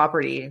on the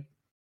property,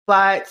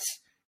 but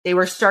they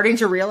were starting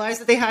to realize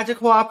that they had to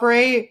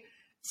cooperate.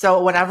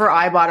 So whenever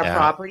I bought a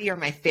property or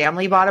my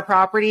family bought a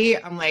property,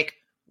 I'm like,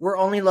 we're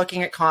only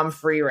looking at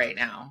COM-free right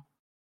now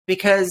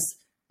because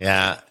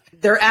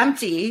they're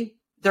empty.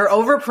 They're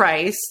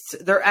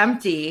overpriced. They're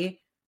empty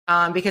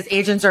because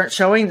agents aren't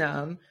showing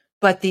them.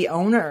 But the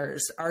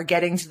owners are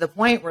getting to the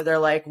point where they're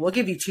like, we'll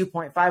give you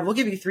 2.5. We'll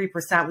give you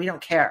 3%. We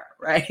don't care.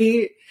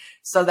 Right.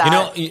 So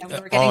that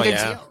we're getting good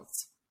deals.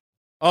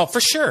 Oh,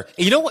 for sure.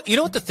 You know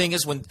what the thing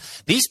is, when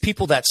these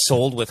people that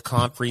sold with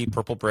Comfrey,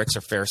 Purple Bricks,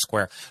 or Fair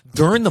Square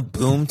during the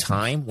boom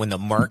time when the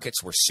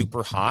markets were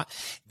super hot,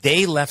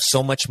 they left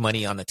so much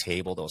money on the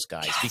table, those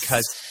guys,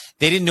 because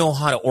they didn't know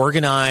how to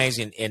organize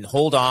and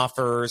hold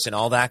offers and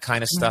all that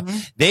kind of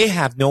stuff. They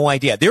have no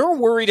idea. They were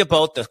worried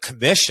about the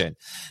commission.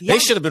 They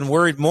should have been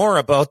worried more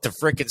about the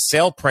freaking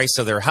sale price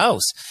of their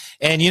house.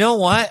 And you know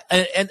what?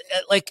 And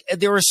like,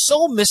 they were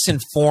so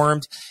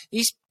misinformed.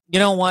 You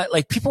know what?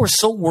 Like, people were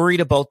so worried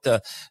about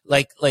the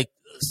like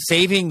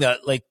saving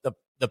the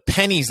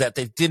pennies that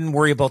they didn't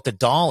worry about the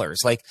dollars.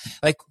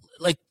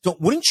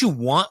 Wouldn't you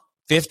want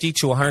 $50,000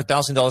 to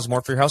 $100,000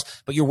 more for your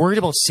house, but you're worried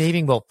about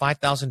saving about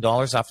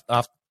 $5,000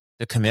 off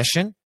the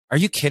commission? Are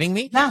you kidding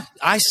me? No.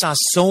 I saw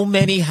so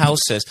many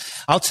houses.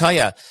 I'll tell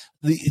you,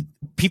 the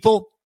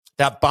people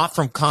that bought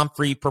from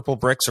Comfrey, Purple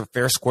Bricks, or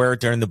Fair Square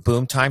during the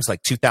boom times,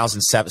 like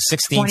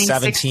 2016,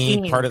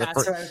 17, part of the that's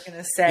what I was going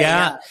to say.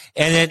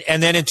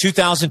 And then in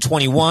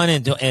 2021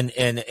 and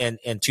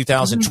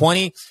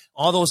 2020,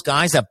 all those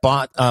guys that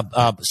bought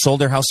sold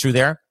their house through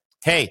there.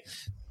 Hey,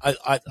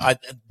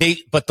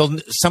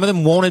 some of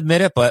them won't admit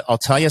it, but I'll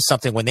tell you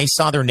something. When they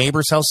saw their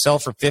neighbor's house sell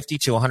for $50,000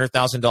 to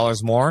 $100,000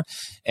 more,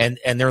 and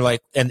they're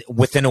like, and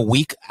within a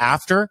week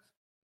after,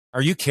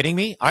 are you kidding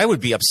me? I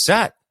would be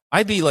upset.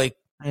 I'd be like,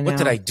 what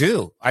did I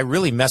do? I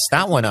really messed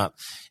that one up.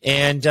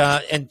 And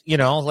you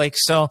know, like,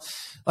 so,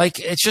 like,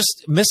 it's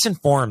just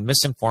misinformed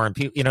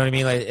people, you know what I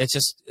mean? Like, it's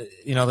just,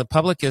 you know, the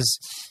public is,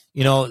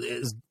 you know,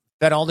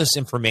 got all this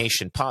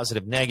information,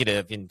 positive,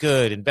 negative, and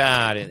good and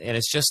bad. And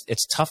it's just,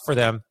 it's tough for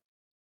them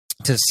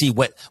to see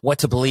what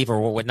to believe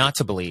or what not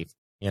to believe,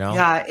 you know?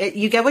 Yeah.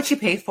 You get what you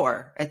pay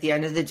for at the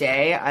end of the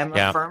day. I'm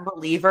a firm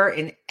believer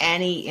in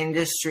any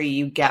industry.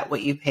 You get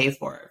what you pay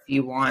for. If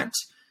you want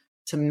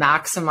to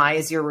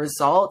maximize your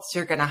results,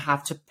 you're going to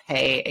have to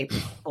pay a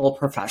full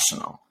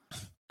professional.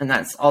 And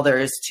that's all there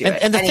is to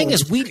it. And the thing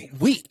is,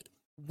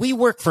 we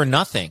work for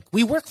nothing.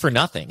 We work for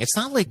nothing. It's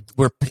not like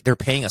they're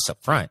paying us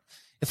up front.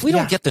 If we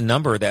don't get the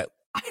number that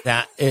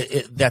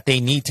they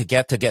need to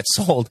get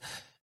sold,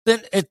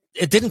 then it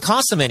didn't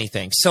cost them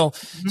anything. So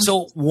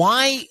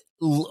why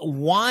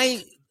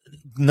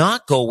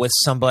not go with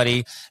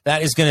somebody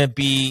that is going to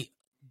be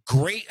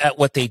great at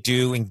what they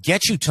do and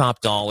get you top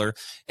dollar,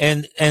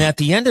 and at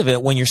the end of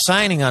it, when you're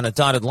signing on a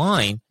dotted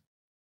line,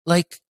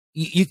 like,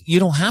 you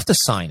don't have to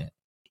sign it.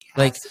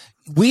 Like,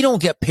 we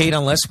don't get paid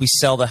unless we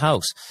sell the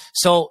house.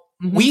 So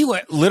we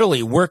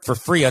literally work for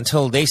free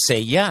until they say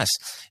yes.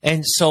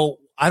 And so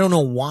I don't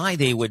know why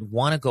they would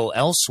want to go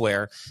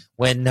elsewhere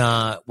when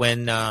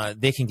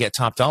they can get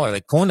top dollar.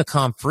 Like, going to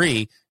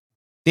Comfrey,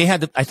 they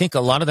had to, I think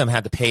a lot of them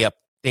had to pay up.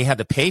 They had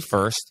to pay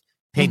first.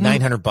 Paid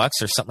 $900 or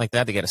something like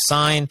that to get a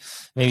sign,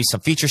 maybe some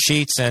feature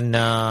sheets, and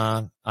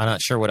I'm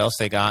not sure what else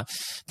they got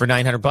for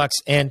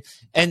 $900.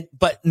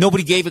 But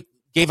nobody gave a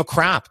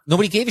crap.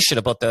 Nobody gave a shit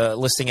about the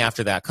listing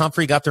after that.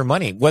 Comfrey got their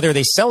money, whether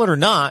they sell it or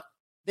not.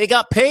 They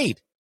got paid.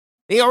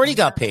 They already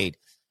got paid.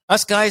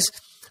 Us guys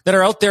that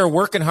are out there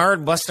working hard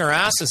and busting our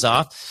asses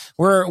off,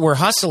 we're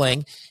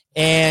hustling,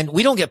 and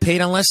we don't get paid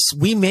unless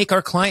we make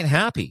our client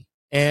happy.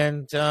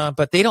 And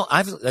but they don't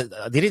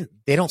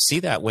see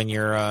that when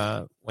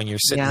you're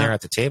sitting there at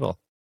the table.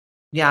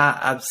 Yeah,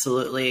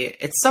 absolutely.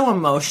 It's so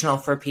emotional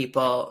for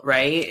people,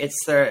 right? It's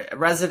the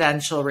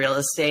residential real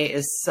estate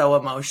is so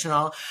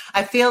emotional.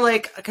 I feel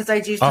like, because I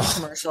do some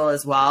commercial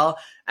as well,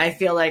 I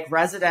feel like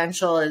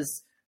residential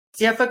is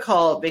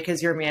difficult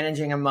because you're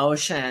managing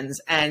emotions,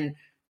 and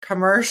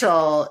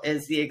commercial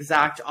is the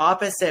exact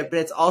opposite, but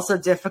it's also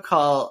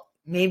difficult,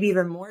 maybe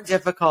even more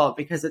difficult,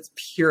 because it's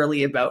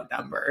purely about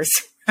numbers.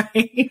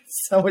 Right?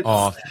 So it's,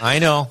 I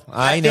know.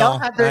 They all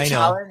have their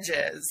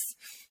challenges.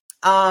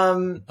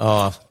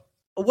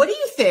 What do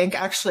you think?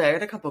 Actually, I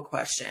had a couple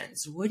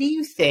questions. What do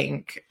you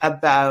think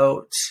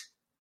about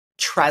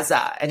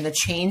Trezza and the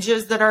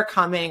changes that are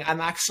coming?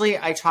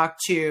 I talked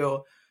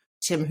to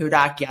Tim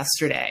Hudak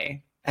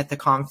yesterday at the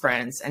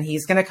conference, and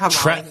he's going to come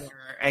on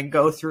here and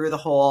go through the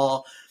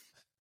whole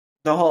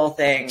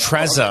thing.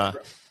 Trezza.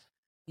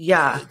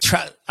 Yeah.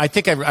 I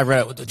think I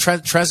read it.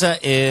 Trezza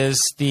is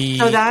the...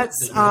 So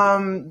that's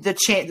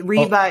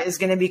Reba is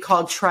going to be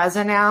called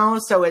Trezza now.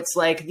 So it's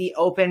like the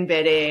open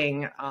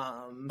bidding,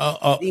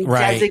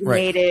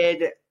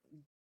 the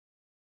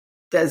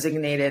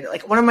designated.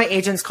 Like, one of my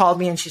agents called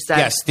me and she said...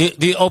 Yes,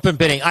 the open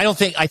bidding. I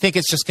think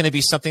it's just going to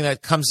be something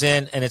that comes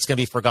in and it's going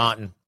to be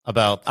forgotten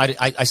about.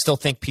 I still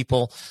think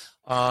people...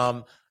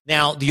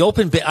 now, the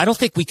open bid, I don't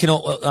think we can...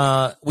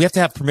 we have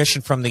to have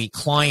permission from the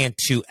client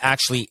to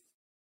actually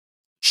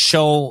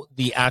show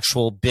the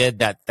actual bid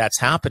that's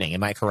happening.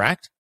 Am I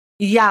correct?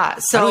 Yeah.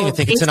 So I don't even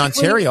think it's in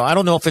Ontario. I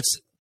don't know if it's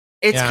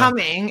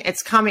coming.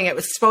 It's coming. It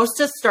was supposed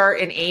to start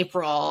in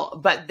April,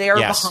 but they're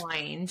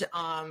behind.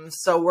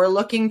 So we're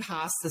looking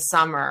past the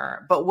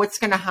summer. But what's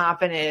going to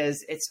happen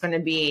is it's going to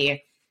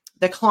be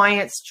the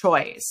client's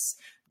choice,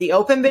 the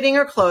open bidding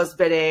or closed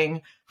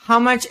bidding, how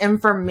much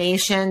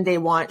information they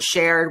want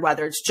shared,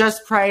 whether it's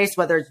just price,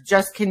 whether it's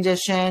just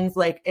conditions.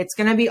 Like, it's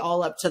going to be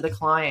all up to the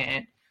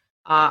client.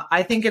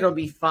 I think it'll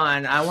be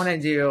fun. I want to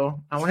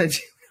do I want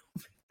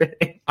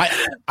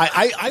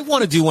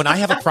to do one. I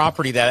have a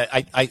property that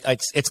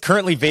it's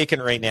currently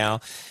vacant right now,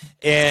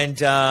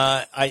 and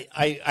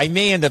I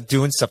may end up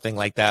doing something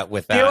like that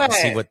with that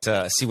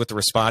and see what the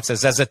response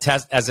is as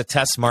a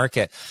test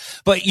market.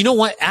 But you know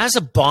what? As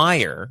a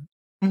buyer,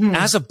 and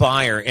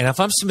if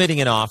I'm submitting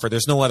an offer,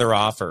 there's no other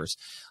offers.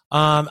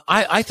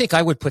 I think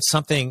I would put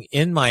something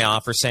in my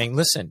offer saying,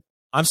 "Listen,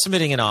 I'm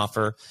submitting an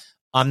offer.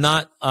 I'm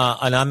not,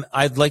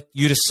 I'd like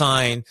you to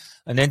sign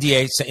an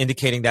NDA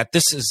indicating that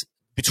this is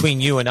between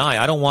you and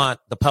I don't want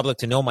the public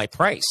to know my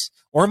price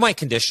or my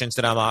conditions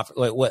that I'm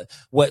offering,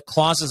 what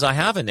clauses I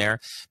have in there.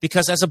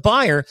 Because as a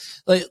buyer,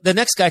 the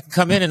next guy can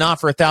come in and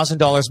offer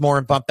 $1,000 more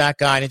and bump that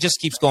guy, and it just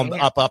keeps going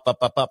up.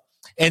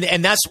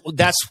 And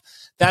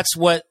that's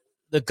what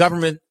the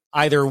government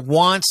either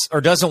wants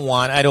or doesn't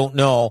want. I don't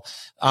know.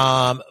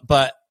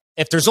 But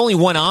if there's only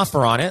one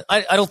offer on it,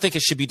 I don't think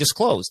it should be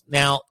disclosed.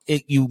 Now,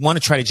 you want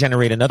to try to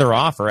generate another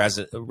offer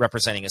as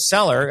representing a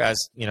seller, as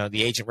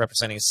the agent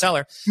representing a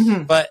seller.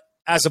 But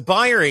as a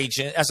buyer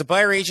agent,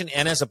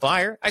 and as a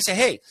buyer, I say,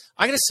 hey,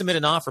 I'm going to submit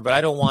an offer, but I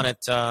don't want it.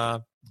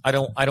 I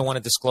don't want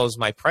to disclose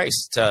my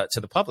price to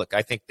the public.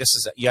 I think this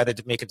is you either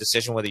make a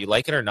decision whether you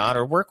like it or not,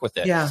 or work with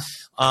it. Yeah.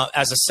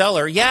 As a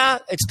seller,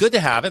 it's good to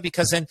have it,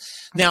 because then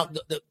now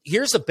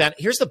here's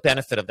the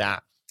benefit of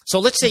that. So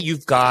let's say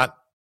you've got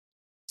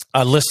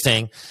a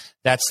listing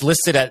that's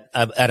listed at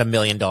 $1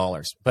 million,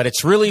 but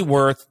it's really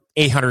worth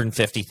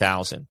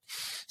 $850,000.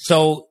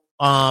 So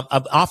an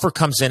offer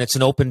comes in, it's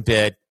an open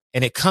bid,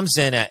 and it comes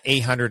in at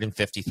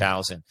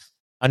 $850,000.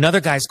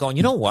 Another guy's going,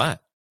 you know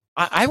what?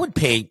 I would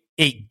pay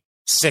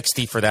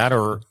 $860 for that,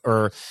 or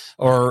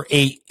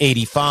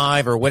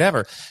 $885 or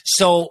whatever.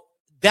 So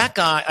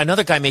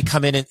another guy may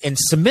come in and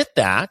submit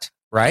that,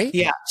 right?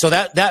 Yeah. So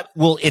that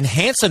will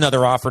enhance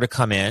another offer to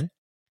come in.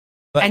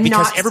 But and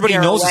because everybody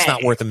knows it's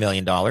not worth $1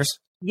 million.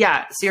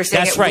 Yeah. So you're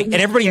saying that's right. And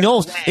everybody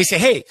knows. They say,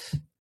 hey,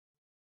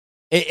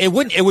 it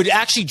would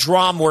actually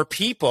draw more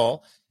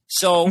people.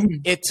 So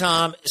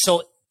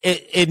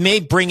it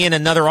may bring in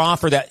another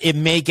offer that it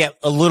may get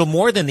a little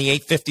more than the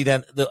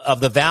 $850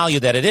 of the value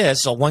that it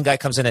is. So one guy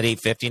comes in at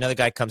 $850, another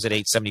guy comes at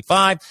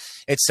 $875.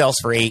 It sells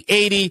for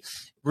 $880.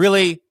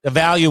 Really, the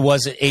value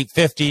was at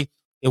 $850.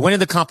 It went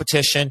into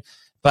competition,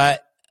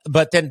 but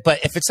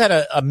if it's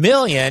at $1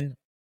 million,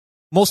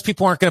 most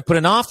people aren't going to put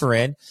an offer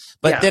in.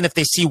 But then if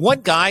they see one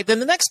guy, then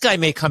the next guy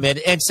may come in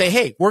and say,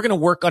 hey, we're going to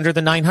work under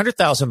the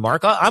 900,000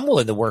 mark. I'm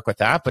willing to work with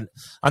that, but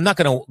I'm not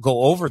going to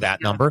go over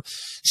that number.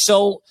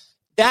 So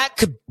that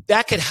could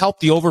help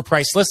the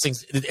overpriced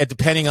listings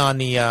depending on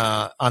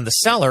the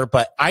seller.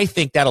 But I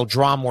think that'll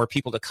draw more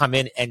people to come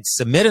in and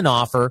submit an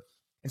offer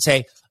and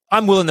say,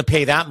 I'm willing to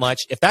pay that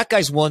much. If that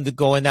guy's willing to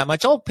go in that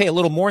much, I'll pay a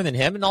little more than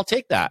him and I'll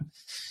take that.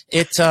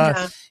 It's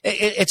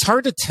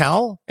hard to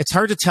tell. It's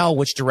hard to tell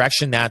which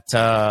direction that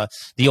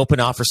the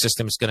open offer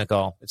system is going to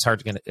go. It's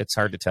hard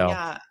to tell.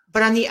 Yeah,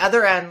 but on the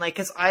other end, like,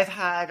 because I've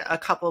had a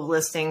couple of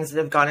listings that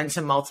have gone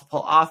into multiple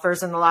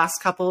offers in the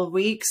last couple of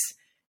weeks,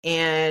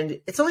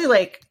 and it's only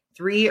like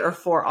 3 or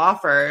 4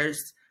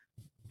 offers,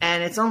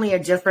 and it's only a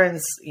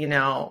difference.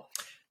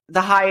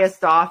 The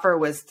highest offer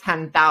was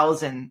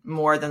 10,000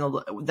 more than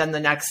the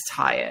next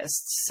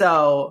highest.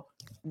 So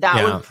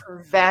that would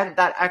prevent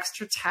that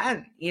extra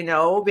 10,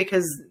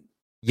 because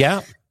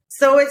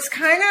so it's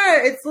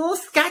a little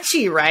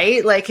sketchy,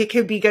 right? Like, it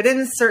could be good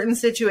in certain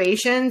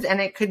situations and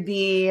it could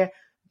be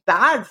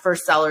bad for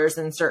sellers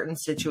in certain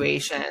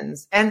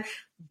situations. And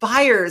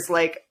buyers,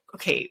 like,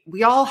 okay,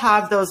 we all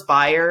have those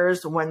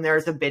buyers when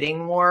there's a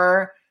bidding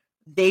war,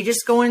 they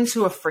just go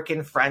into a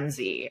freaking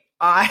frenzy.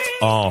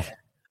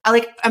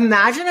 Like,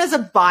 imagine as a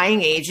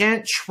buying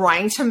agent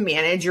trying to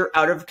manage your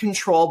out of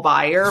control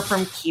buyer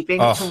from keeping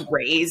to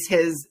raise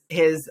his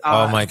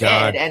oh my bid.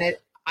 God. And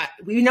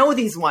we know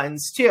these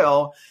ones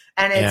too.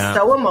 And it's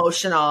so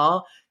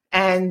emotional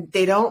and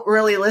they don't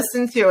really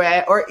listen to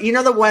it. Or,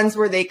 the ones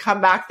where they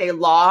come back, they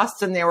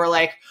lost and they were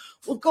like,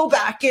 we'll go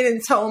back in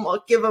and tell them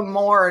I'll give them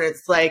more. And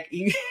it's like,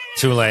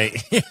 too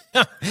late.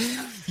 But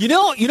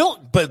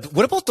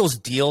what about those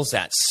deals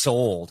that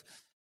sold?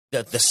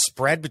 The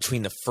spread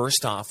between the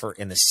first offer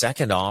and the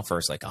second offer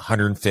is like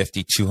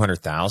 150,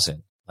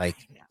 200,000. Like,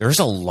 there's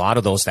a lot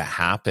of those that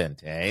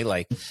happened, eh?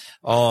 Like, you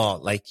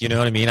know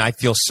what I mean? I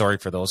feel sorry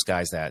for those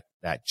guys that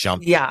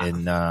jumped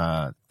in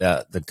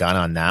the gun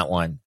on that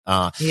one.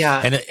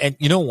 And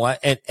you know what?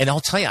 And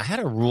I'll tell you, I had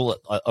a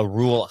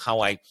rule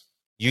how I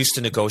used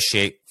to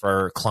negotiate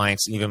for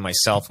clients, even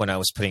myself, when I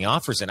was putting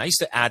offers in. I used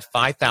to add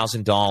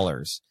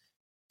 $5,000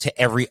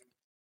 to every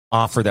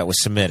offer that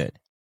was submitted.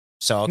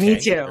 So, okay, Me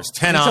too. there's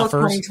 10 Until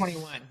offers.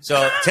 2021.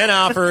 So 10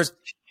 offers.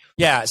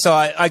 Yeah. So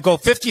I go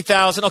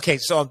 50,000. Okay.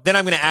 So then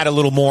I'm going to add a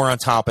little more on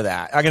top of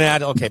that. I'm going to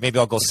add, okay, maybe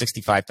I'll go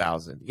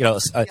 65,000,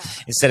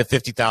 instead of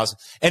 50,000.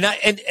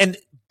 And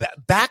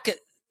back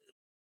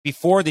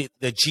before the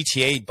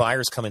GTA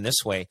buyers come in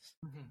this way,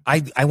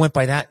 I went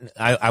by that. And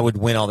I would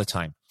win all the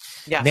time.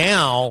 Yeah.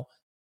 Now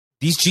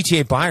these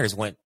GTA buyers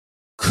went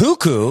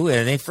cuckoo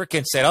and they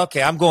freaking said,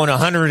 okay, I'm going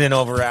 100 and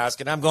over ask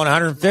and I'm going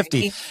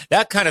 150. Right.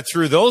 That kind of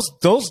threw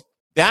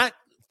that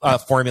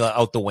formula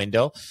out the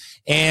window.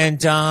 And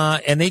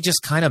they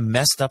just kind of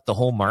messed up the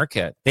whole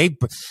market. They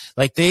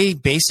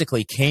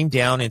basically came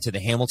down into the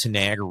Hamilton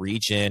Niagara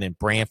region and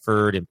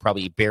Brantford and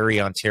probably Barrie,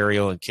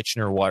 Ontario and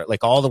Kitchener Water, like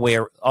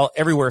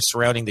everywhere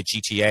surrounding the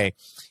GTA.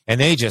 And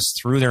they just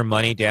threw their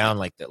money down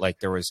like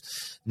there was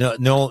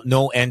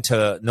no end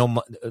to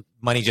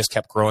money just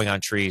kept growing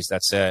on trees.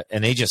 That's it.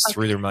 And they just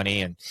threw their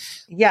money and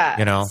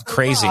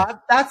crazy.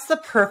 Rob, that's the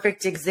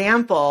perfect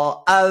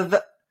example of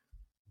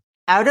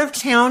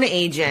out-of-town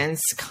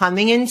agents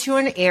coming into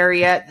an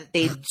area that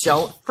they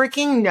don't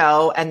freaking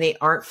know and they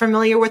aren't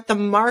familiar with the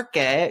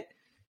market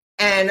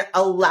and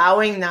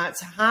allowing that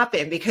to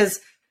happen. Because,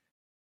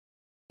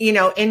 in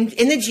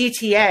the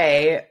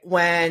GTA,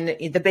 when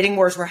the bidding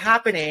wars were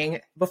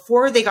happening,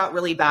 before they got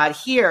really bad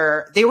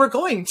here, they were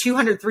going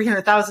 $200,000,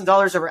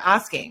 $300,000 over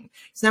asking.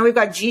 So now we've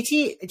got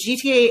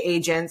GTA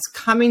agents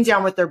coming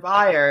down with their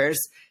buyers,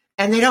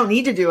 and they don't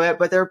need to do it,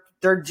 but they're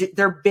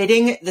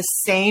bidding the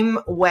same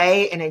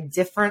way in a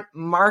different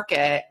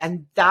market.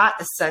 And that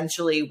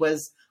essentially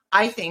was,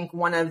 I think,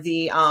 one of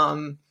the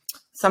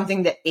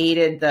something that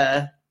aided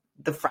the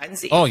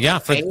frenzy. Oh yeah,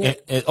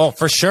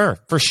 for sure.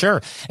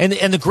 And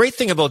the great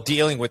thing about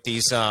dealing with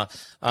these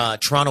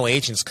Toronto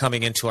agents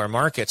coming into our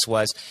markets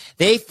was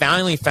they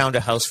finally found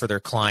a house for their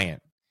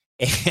client.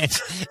 And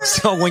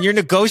so when you're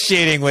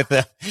negotiating with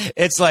them,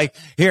 it's like,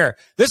 here,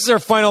 this is our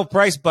final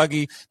price,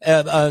 Buggy,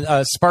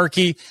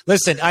 Sparky.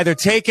 Listen, either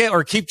take it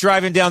or keep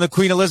driving down the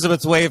Queen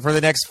Elizabeth's Way for the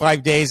next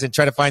 5 days and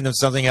try to find them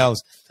something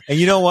else. And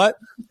you know what?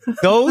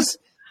 Those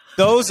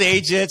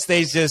agents,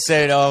 they just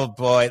said, oh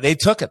boy, they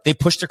took it. They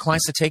pushed their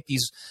clients to take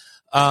these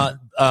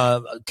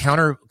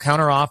counter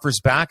offers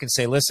back and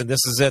say, listen,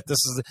 this is it.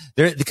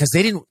 Because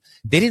they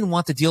didn't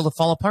want the deal to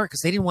fall apart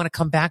because they didn't want to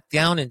come back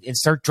down and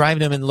start driving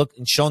them and look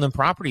and showing them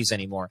properties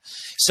anymore.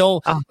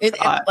 So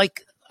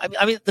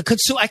the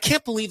consumer, I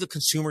can't believe the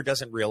consumer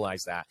doesn't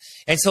realize that.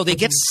 And so they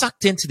get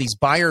sucked into these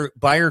buyer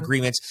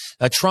agreements.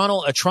 A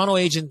Toronto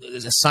agent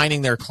is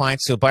assigning their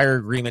clients to a buyer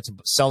agreement to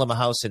sell them a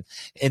house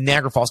in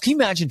Niagara Falls. Can you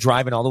imagine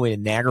driving all the way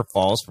to Niagara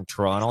Falls from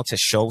Toronto to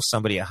show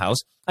somebody a house?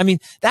 I mean,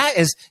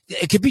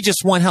 it could be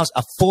just one house,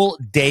 a full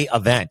day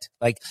event.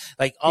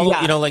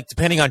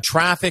 Depending on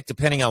traffic,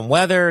 depending on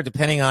weather,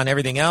 depending on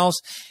everything else.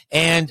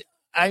 And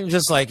I'm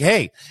just like,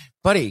 hey,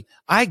 buddy,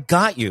 I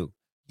got you.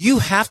 You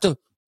have to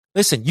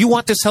listen. You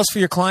want this house for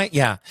your client?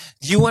 Yeah.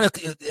 You want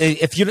to,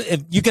 if you're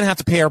going to have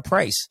to pay our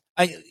price.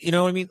 You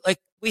know what I mean? Like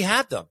we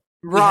had them.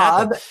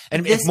 Rob.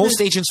 And if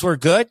most agents were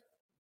good.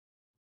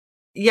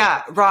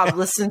 Yeah, Rob,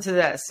 listen to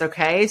this,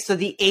 okay? So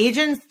the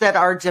agents that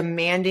are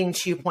demanding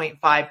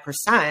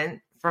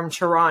 2.5% from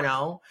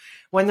Toronto,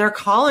 when they're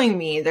calling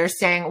me, they're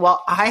saying,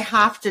 well, I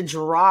have to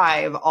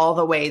drive all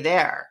the way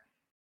there.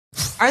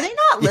 Are they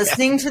not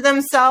listening to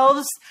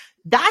themselves?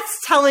 That's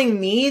telling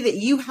me that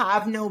you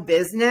have no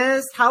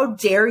business. How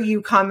dare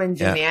you come and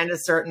demand a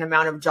certain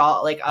amount of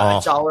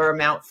dollar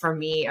amount from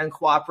me and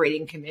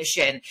cooperating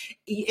commission?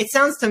 It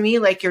sounds to me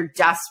like you're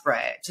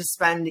desperate to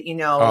spend,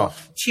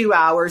 2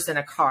 hours in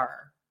a car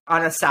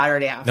on a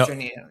Saturday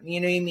afternoon. No. You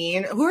know what I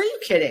mean? Who are you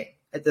kidding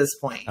at this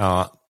point?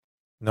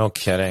 No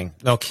kidding.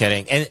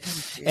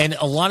 And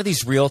a lot of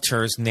these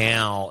realtors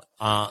now,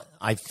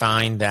 I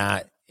find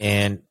that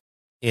in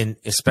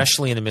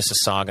especially in the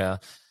Mississauga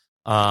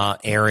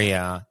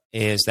area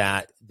is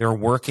that they're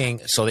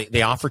working. So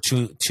they offer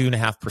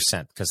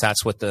 2.5% because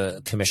that's what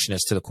the commission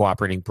is to the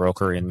cooperating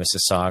broker in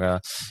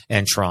Mississauga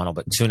and Toronto,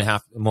 but 2.5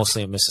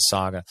 mostly in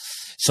Mississauga.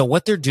 So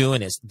what they're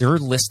doing is they're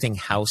listing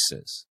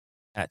houses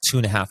at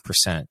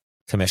 2.5%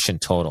 commission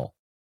total.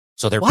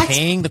 So they're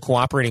paying the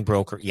cooperating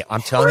broker. Yeah,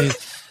 I'm telling you.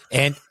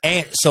 And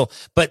so,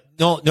 but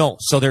no.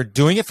 So they're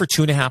doing it for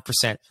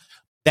 2.5%.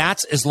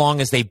 That's as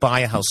long as they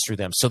buy a house through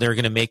them. So they're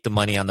going to make the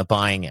money on the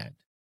buying end.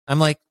 I'm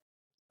like,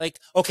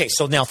 okay,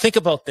 so now think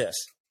about this.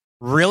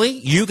 Really?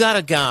 You got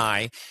a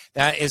guy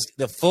that is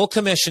the full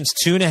commission's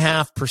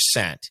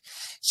 2.5%.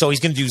 So he's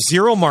going to do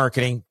zero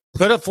marketing,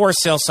 put a for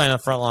sale sign on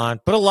the front lawn,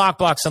 put a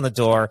lockbox on the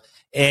door,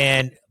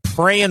 and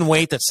pray and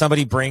wait that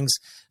somebody brings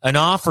an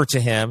offer to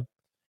him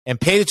and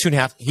pay the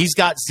 2.5. He's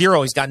got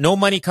zero. He's got no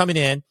money coming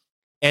in.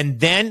 And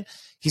then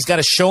he's got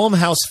to show him a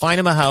house, find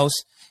him a house,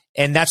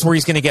 and that's where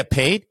he's going to get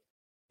paid.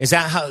 Is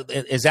that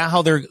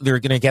how they're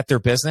going to get their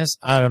business?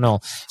 I don't know.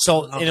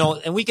 So,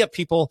 and we get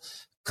people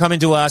coming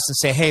to us and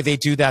say, hey, they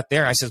do that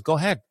there. I says, go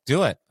ahead,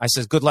 do it. I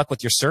says, good luck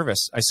with your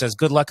service. I says,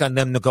 good luck on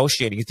them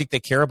negotiating. You think they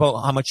care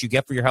about how much you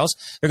get for your house?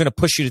 They're going to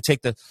push you to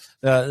take the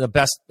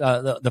best,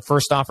 the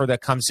first offer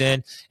that comes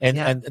in,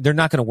 and they're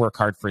not going to work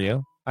hard for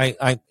you.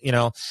 You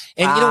know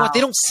what?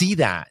 They don't see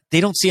that.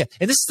 They don't see it.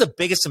 And this is the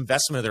biggest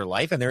investment of their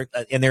life. And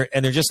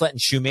they're just letting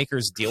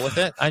shoemakers deal with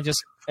it.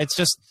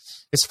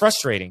 It's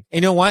frustrating.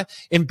 And you know what?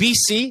 In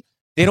BC,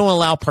 they don't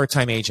allow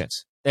part-time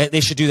agents. They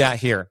should do that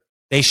here.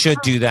 They should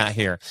do that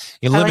here.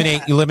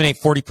 Eliminate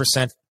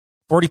 40%,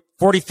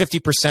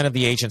 50% of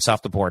the agents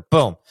off the board.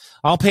 Boom.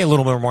 I'll pay a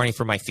little more money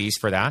for my fees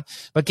for that,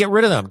 but get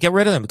rid of them. Get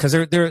rid of them because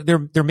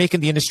they're making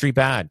the industry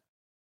bad.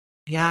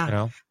 Yeah. You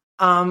know?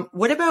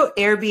 What about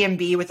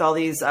Airbnb with all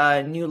these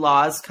new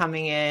laws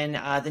coming in,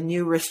 the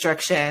new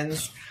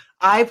restrictions?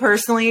 I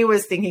personally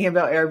was thinking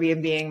about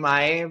Airbnb being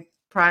my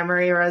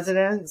primary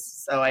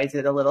residence, so I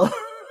did a little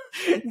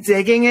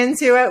digging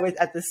into it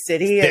at the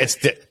city.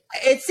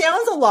 It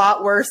sounds a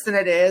lot worse than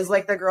it is.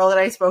 Like the girl that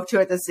I spoke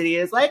to at the city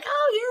is like,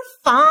 "Oh,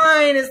 you're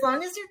fine as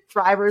long as your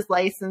driver's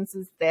license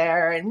is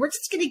there, and we're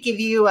just going to give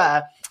you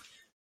a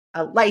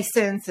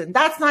license, and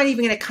that's not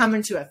even going to come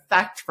into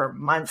effect for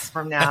months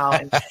from now."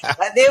 And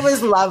it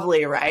was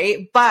lovely,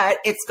 right? But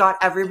it's got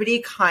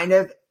everybody kind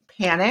of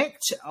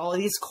panicked. All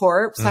these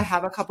corps. I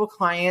have a couple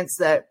clients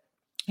that,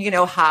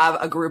 have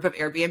a group of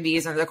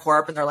Airbnbs under the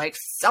corp, and they're like,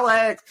 sell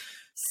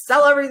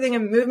everything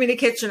and move me to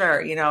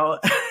Kitchener,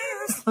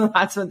 So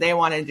that's what they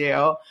want to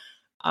do.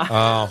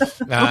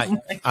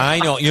 I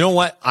know. You know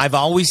what? I've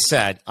always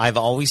said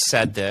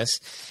this,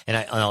 and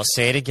I'll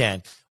say it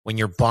again. When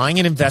you're buying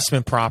an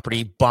investment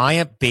property, buy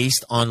it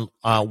based on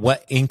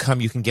what income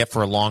you can get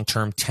for a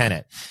long-term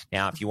tenant.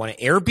 Now, if you want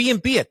to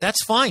Airbnb it,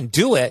 that's fine.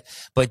 Do it,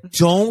 but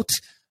don't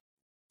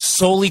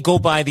solely go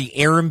by the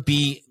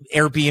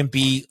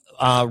Airbnb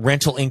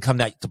rental income,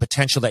 the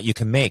potential that you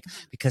can make,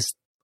 because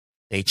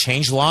they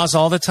change laws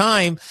all the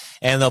time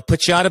and they'll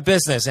put you out of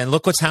business. And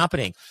look what's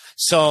happening.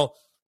 So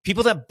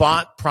people that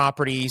bought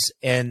properties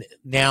and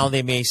now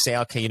they may say,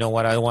 okay, you know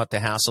what? I don't want the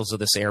hassles of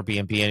this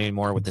Airbnb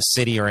anymore with the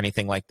city or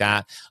anything like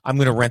that. I'm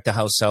going to rent the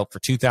house out for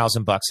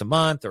 $2,000 a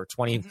month or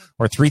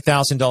or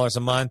 $3,000 a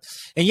month.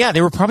 And yeah,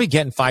 they were probably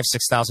getting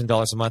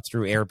 $5,000-$6,000 a month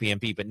through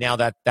Airbnb, but now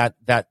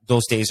that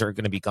those days are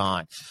going to be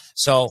gone.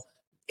 So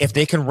if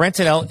they can rent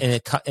it out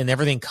and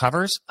everything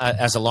covers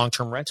as a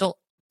long-term rental,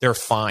 they're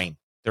fine.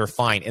 They're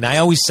fine. And I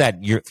always said,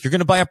 if you're going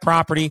to buy a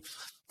property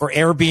for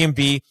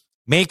Airbnb,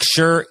 make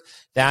sure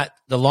that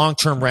the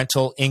long-term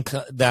rental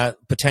income, the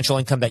potential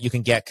income that you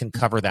can get, can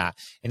cover that.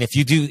 And if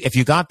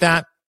you got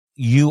that,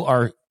 you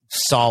are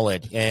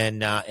solid.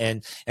 And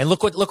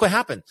look what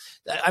happened.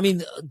 I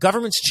mean,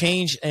 governments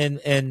change and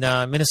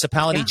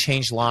municipality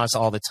change laws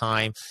all the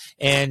time.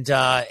 And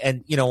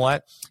you know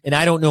what? And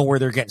I don't know where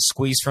they're getting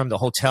squeezed from. The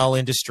hotel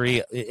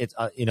industry,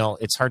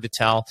 it's hard to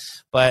tell,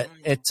 but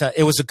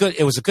it was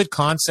a good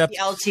concept. The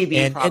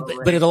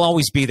LTV, but it'll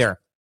always be there.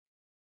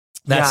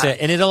 That's it.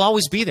 And it'll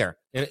always be there.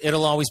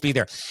 It'll always be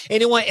there.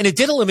 And it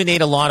did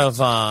eliminate a lot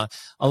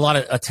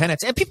of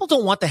tenants. And people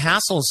don't want the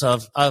hassles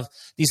of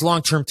these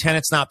long-term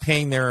tenants not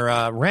paying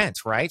their rent,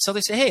 right? So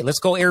they say, hey, let's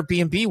go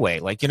Airbnb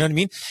way. Like, you know what I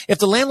mean? If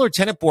the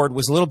landlord-tenant board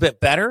was a little bit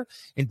better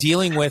in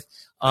dealing with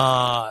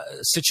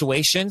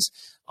situations,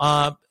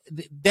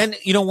 then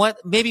you know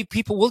what? Maybe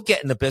people will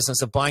get in the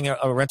business of buying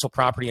a rental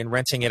property and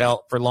renting it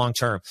out for long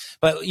term.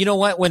 But you know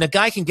what? When a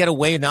guy can get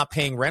away with not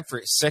paying rent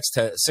for 6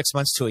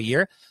 months to a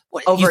year,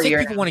 you think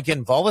people want to get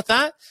involved with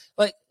that?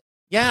 Like,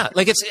 yeah,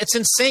 like it's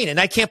insane, and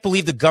I can't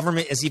believe the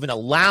government is even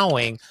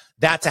allowing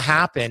that to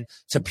happen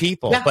to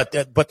people. Yeah.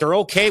 But they're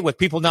okay with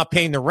people not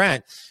paying the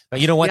rent.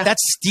 But you know what? Yeah.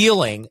 That's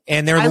stealing,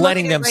 and they're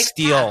letting them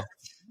steal. That.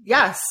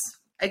 Yes,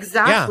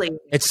 exactly.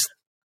 Yeah,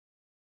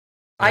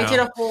 I did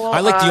a whole.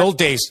 I like the old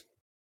days.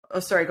 Oh,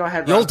 sorry. Go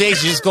ahead. The old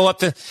days, you just go up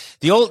to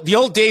the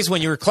old days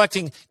when you were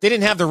collecting. They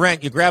didn't have the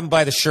rent. You grab them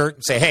by the shirt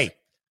and say, "Hey,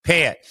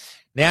 pay it."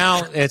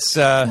 Now it's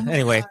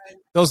anyway.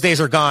 Those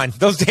days are gone.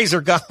 Those days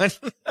are gone.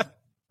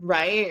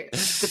 Right.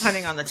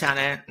 Depending on the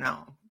tenant. No.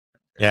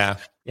 Yeah.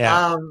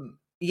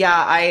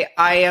 I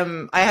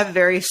have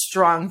very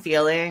strong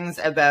feelings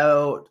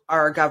about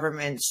our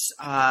government's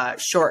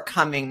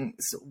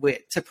shortcomings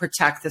to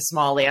protect the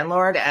small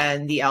landlord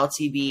and the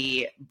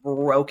LTV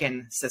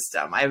broken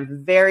system. I have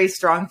very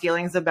strong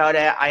feelings about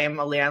it. I am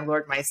a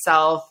landlord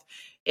myself.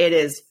 It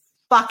is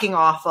fucking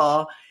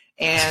awful.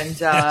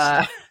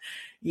 And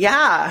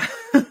yeah,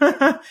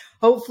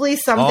 hopefully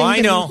something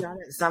can be done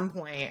at some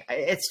point.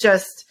 It's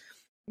just,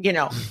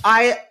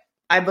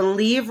 I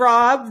believe,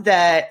 Rob,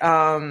 that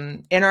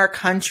in our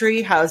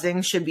country,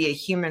 housing should be a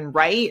human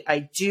right.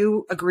 I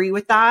do agree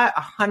with that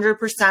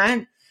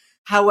 100%.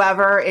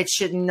 However, it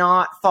should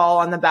not fall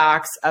on the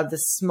backs of the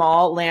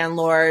small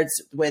landlords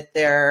with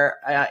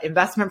their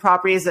investment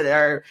properties that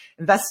are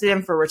invested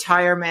in for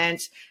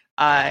retirement.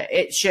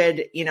 It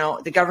should,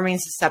 the government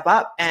needs to step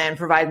up and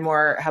provide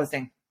more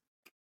housing.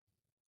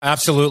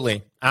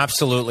 Absolutely.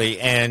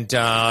 And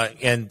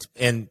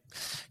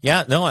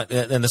yeah, no,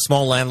 and the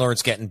small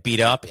landlord's getting beat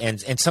up,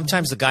 and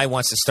sometimes the guy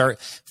wants to start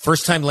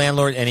first time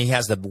landlord, and he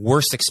has the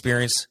worst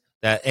experience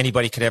that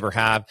anybody could ever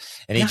have,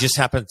 and he just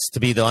happens to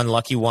be the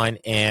unlucky one,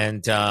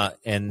 and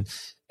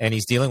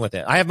he's dealing with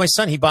it. I have my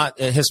son; he bought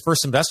his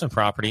first investment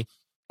property,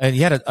 and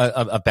he had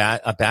a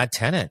bad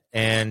tenant,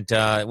 and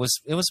it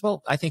was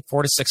about, I think,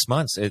 4 to 6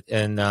 months, it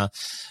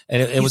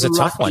was a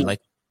tough one.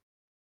 Like,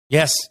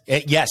 yes,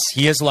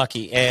 he is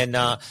lucky, and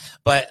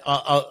but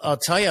I'll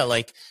tell you,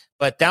 like,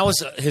 but that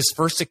was his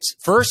first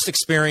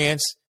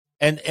experience,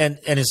 and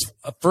his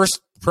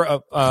first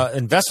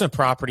investment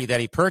property that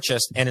he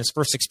purchased, and his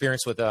first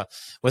experience with a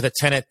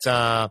tenant,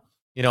 that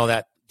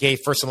gave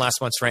first and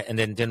last month's rent and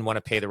then didn't want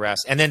to pay the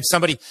rest, and then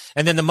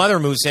the mother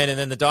moves in, and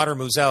then the daughter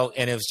moves out,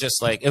 and it was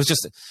just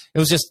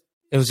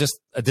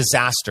a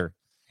disaster.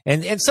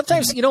 And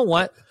sometimes, you know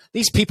what?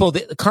 These people,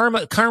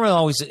 karma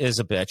always is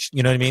a bitch.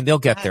 You know what I mean? They'll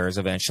get theirs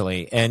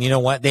eventually. And you know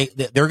what? They're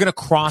going to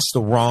cross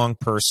the wrong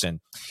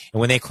person. And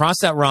when they cross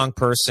that wrong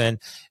person,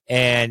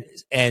 and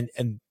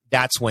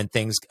that's when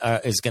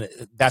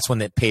that's when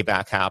the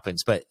payback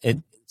happens. But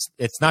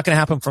it's not going to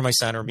happen for my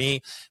son or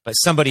me, but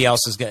somebody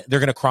else they're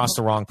going to cross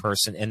the wrong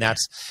person. And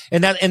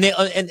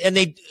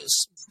they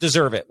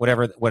deserve it,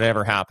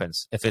 whatever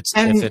happens, if it's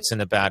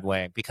in a bad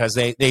way, because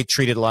they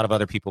treated a lot of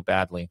other people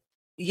badly.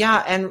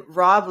 Yeah. And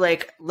Rob,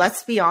 like,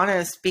 let's be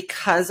honest,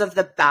 because of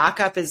the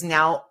backup is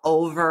now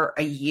over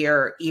a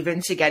year,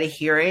 even to get a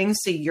hearing.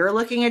 So you're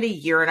looking at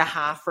 1.5 years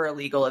for a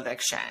legal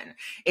eviction.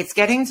 It's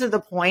getting to the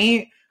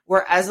point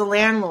where, as a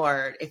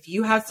landlord, if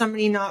you have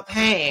somebody not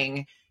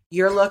paying,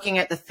 you're looking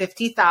at the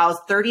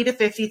 $30,000 to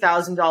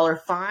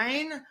 $50,000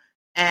 fine,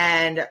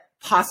 and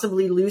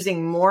possibly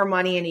losing more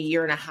money in 1.5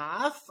 years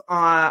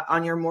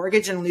on your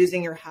mortgage and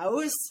losing your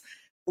house.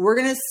 We're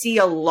going to see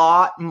a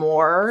lot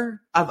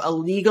more of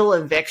illegal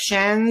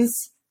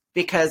evictions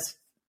because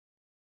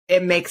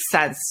it makes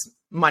sense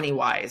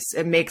money-wise.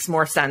 It makes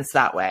more sense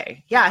that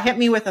way. Yeah, hit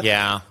me with a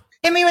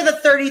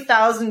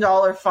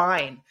 $30,000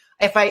 fine.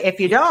 If I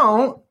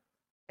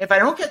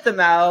don't get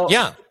them out,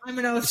 I'm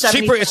going to it's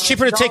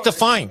cheaper to take the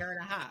fine.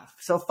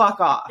 So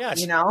fuck off. Yeah,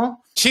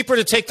 cheaper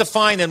to take the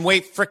fine than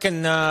wait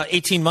frickin'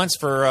 18 months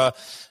for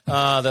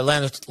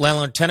the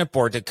landlord tenant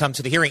board to come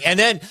to the hearing. And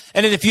then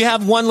if you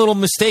have one little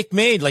mistake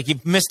made, like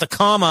you've missed a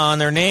comma on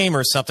their name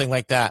or something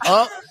like that,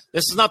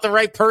 this is not the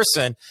right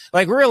person.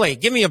 Like, really,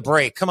 give me a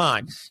break. Come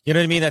on. You know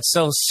what I mean? That's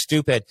so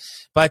stupid.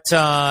 But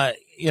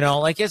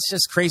like, it's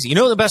just crazy. You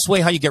know the best way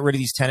how you get rid of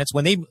these tenants?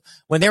 When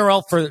they're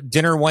out for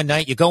dinner one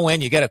night, you go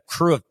in, you get a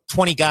crew of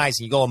 20 guys,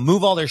 and you go and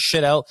move all their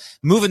shit out,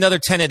 move another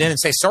tenant in, and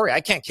say, sorry, I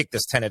can't kick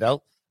this tenant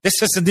out.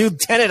 This is a new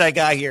tenant I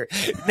got here.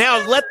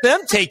 Now let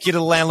them take you to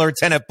the landlord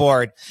tenant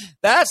board.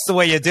 That's the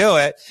way you do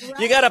it. Right.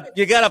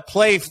 You gotta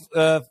play.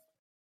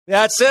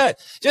 That's it.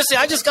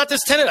 I just got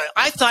this tenant.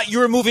 I thought you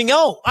were moving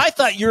out. I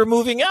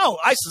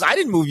says, I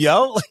didn't move you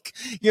out. Like,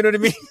 you know what I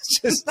mean?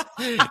 Just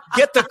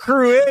get the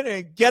crew in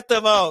and get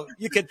them out.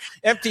 You can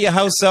empty a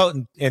house out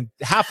in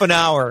half an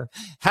hour.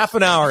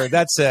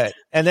 That's it.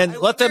 And then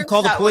let them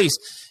call the police.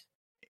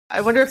 I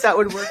wonder if that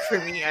would work for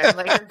me. I'm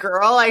like a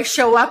girl. I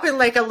show up in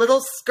like a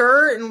little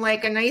skirt and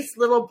like a nice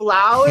little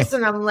blouse,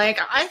 and I'm like,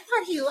 I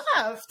thought he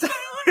left.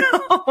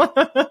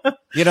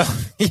 Yeah,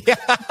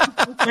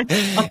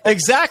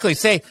 exactly.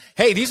 Say,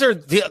 hey, these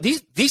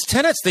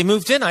tenants, they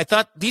moved in. I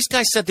thought these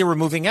guys said they were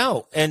moving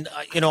out, and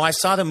I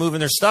saw them moving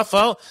their stuff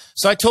out,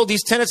 so I told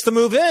these tenants to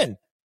move in.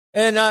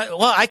 And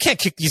I can't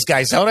kick these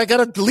guys out. I got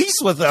a lease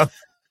with them.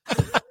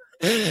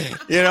 So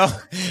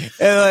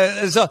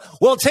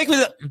take me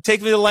to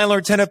the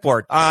landlord tenant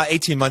board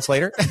 18 months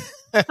later.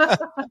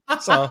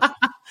 So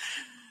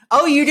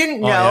you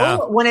didn't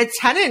know when a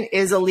tenant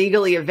is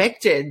illegally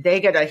evicted, they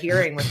get a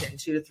hearing within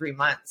 2 to 3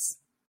 months.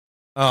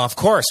 Oh, of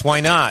course.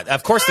 Why not?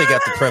 Of course they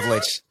get the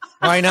privilege.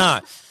 Why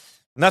not?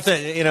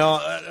 Nothing,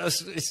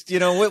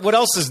 what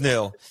else is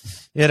new?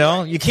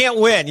 You can't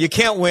win.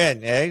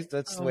 Eh?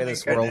 That's the way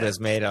this world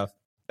is made of.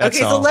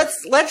 That's all. So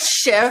let's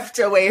shift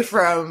away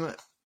from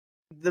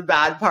the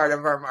bad part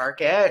of our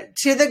market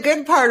to the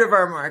good part of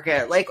our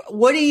market. Like,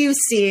 what are you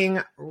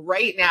seeing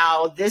right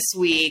now this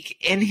week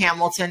in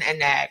Hamilton and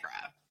Niagara?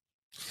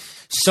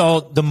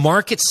 So the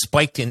market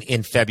spiked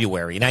in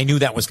February, and I knew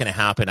that was going to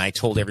happen. I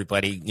told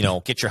everybody,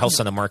 get your house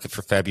on the market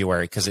for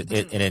February, because it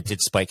did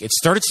spike. It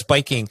started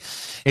spiking.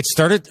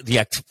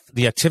 The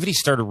activity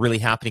started really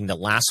happening the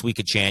last week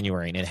of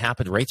January, and it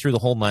happened right through the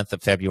whole month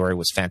of February. It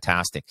was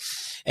fantastic.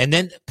 And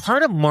then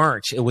part of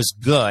March, it was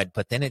good,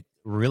 but then it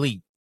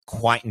really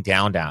quietened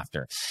down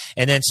after.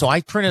 And then so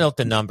I printed out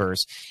the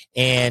numbers,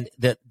 and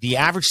the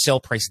average sale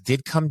price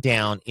did come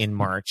down in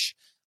March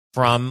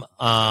from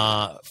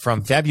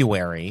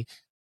February.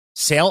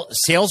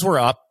 Sales were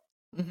up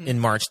in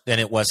March than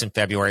it was in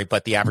February,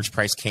 but the average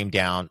price came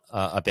down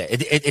a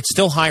bit. It's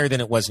still higher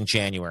than it was in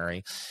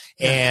January.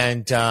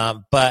 And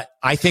but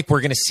I think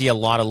we're going to see a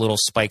lot of little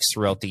spikes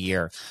throughout the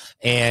year.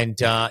 And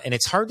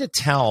it's hard to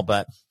tell,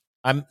 but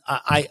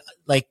I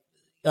like,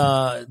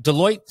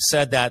 Deloitte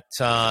said that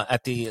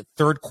at the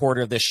third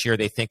quarter of this year,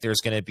 they think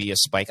there's going to be a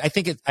spike. I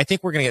think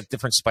we're going to get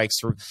different spikes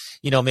through,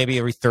 maybe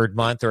every third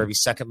month or every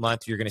second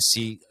month. You're going to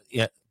see,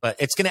 but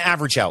it's going to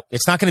average out.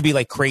 It's not going to be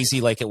like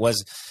crazy like it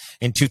was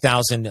in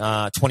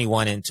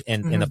 2021 and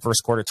in the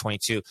first quarter of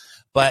 22.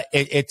 But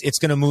it's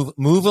going to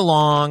move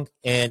along,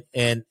 and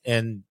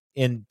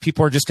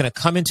people are just going to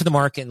come into the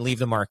market and leave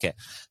the market.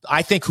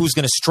 I think who's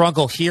going to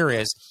struggle here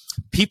is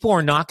people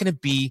are not going to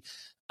be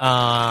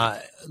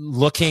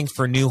looking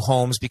for new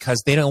homes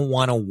because they don't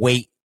want to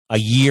wait a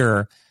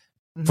year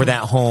for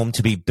that home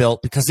to be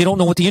built because they don't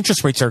know what the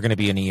interest rates are going to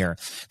be in a year.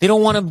 They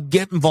don't want to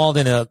get involved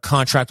in a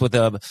contract with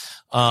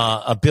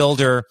a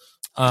builder,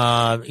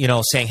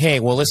 saying, hey,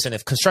 well, listen,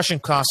 if construction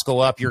costs go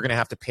up, you're going to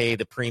have to pay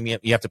the premium.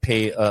 You have to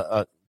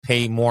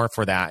pay more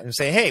for that, and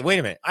say, hey, wait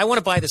a minute, I want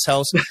to buy this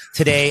house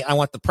today. I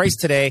want the price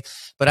today,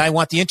 but I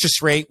want the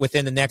interest rate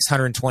within the next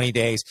 120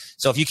 days.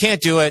 So if you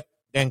can't do it,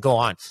 then go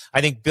on.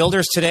 I think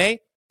builders today,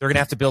 they're going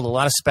to have to build a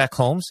lot of spec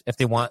homes if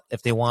they want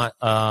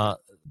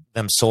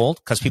them sold,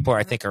 because people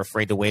I think are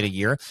afraid to wait a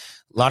year.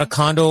 A lot of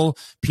condo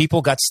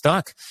people got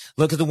stuck.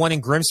 Look at the one in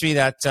Grimsby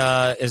that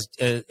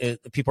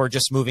people are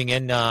just moving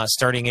in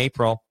starting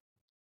April,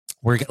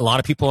 where a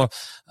lot of people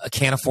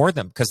can't afford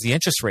them because the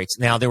interest rates.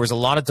 Now, there was a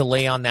lot of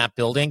delay on that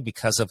building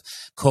because of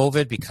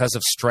COVID, because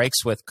of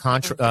strikes with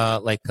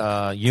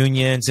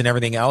unions and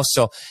everything else.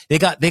 So they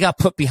got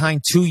put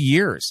behind 2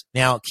 years.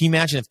 Now, can you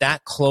imagine if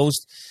that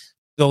closed?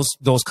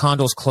 Those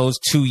condos closed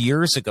 2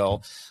 years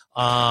ago.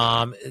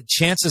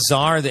 Chances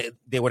are that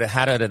they would have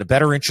had it at a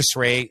better interest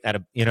rate.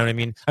 You know what I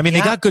mean?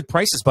 They got good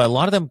prices, but a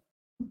lot of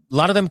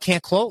them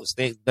can't close.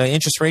 The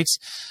interest rates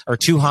are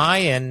too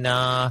high,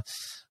 so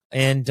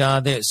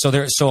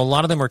a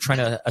lot of them are trying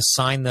to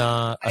assign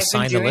the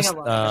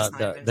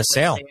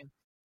sale.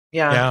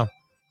 Yeah.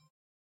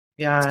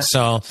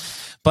 So,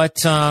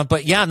 but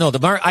yeah, no,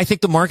 I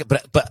think the market.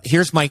 But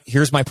here's my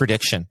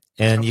prediction,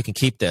 and you can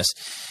keep this.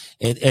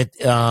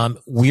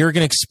 We're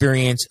going to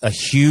experience a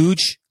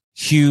huge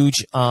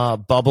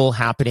bubble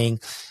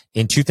happening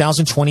in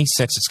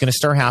 2026. It's going to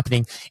start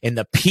happening, and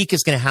the peak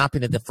is going to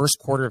happen in the first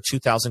quarter of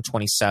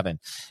 2027.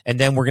 And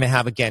then we're going to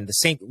have again the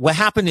same. What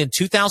happened in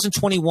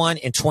 2021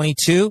 and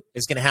 22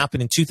 is going to happen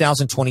in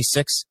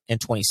 2026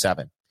 and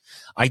 27.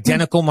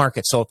 Identical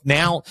market. So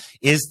now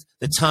is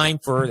the time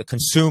for the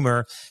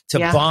consumer to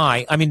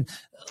buy.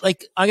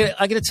 Like I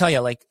got to tell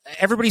you,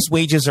 everybody's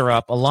wages are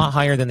up a lot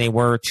higher than they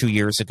were 2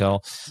 years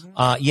ago.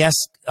 Yes,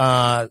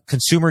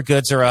 consumer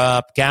goods are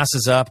up, gas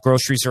is up,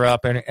 groceries are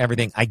up, and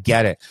everything. I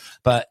get it,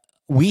 but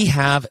we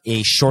have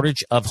a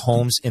shortage of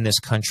homes in this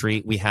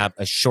country. We have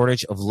a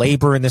shortage of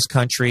labor in this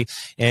country,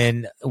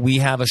 and we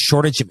have a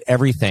shortage of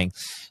everything.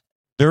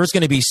 There's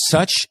going to be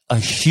such a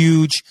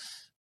huge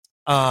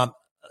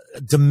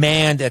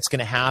demand that's going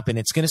to happen.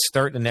 It's going to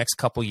start in the next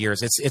couple of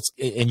years.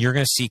 And you're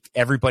going to see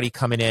everybody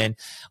coming in,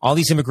 all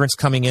these immigrants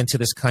coming into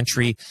this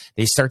country.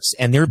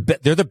 And they're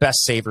the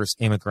best savers,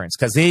 immigrants,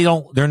 because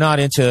they're not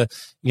into,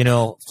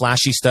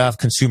 flashy stuff,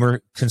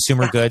 consumer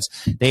goods.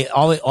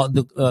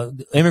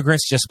 The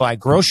immigrants just buy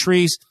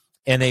groceries,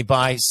 and they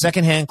buy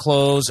secondhand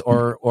clothes,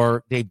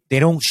 or they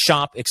don't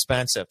shop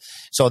expensive.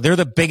 So they're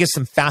the biggest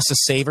and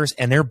fastest savers,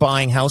 and they're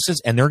buying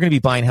houses, and they're going to be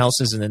buying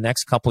houses in the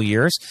next couple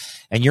years.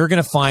 And you're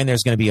going to find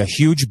there's going to be a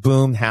huge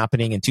boom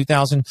happening in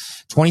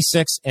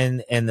 2026 and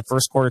the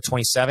first quarter of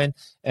 27,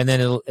 and then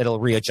it'll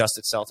readjust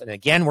itself. And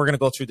again, we're going to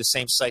go through the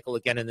same cycle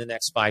again in the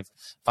next 5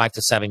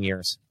 to 7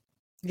 years.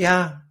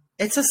 Yeah.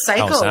 It's a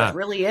cycle. It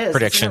really is.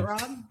 Prediction.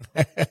 Isn't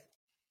it, Rob?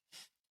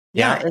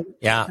 Yeah.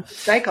 It's a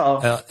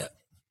cycle.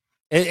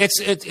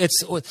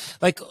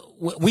 It's like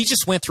we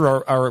just went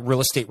through our real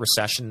estate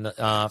recession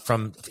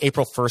from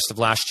April 1st of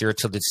last year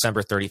to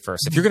December 31st.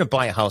 If you're going to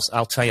buy a house,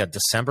 I'll tell you,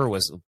 December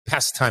was the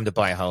best time to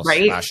buy a house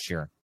last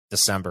year.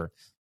 December,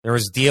 there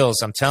was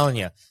deals. I'm telling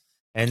you,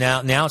 and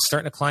now it's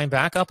starting to climb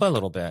back up a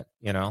little bit.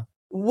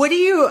 What do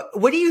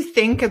you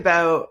think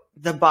about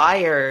the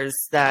buyers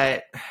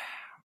that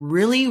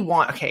really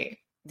want? Okay,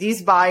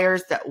 these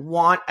buyers that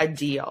want a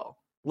deal,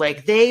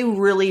 like they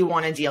really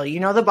want a deal.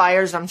 The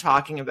buyers I'm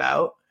talking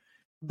about.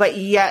 But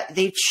yet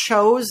they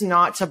chose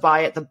not to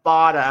buy at the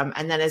bottom.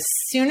 And then as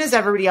soon as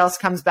everybody else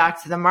comes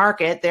back to the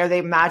market, there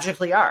they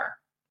magically are.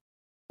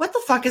 What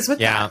the fuck is with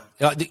that?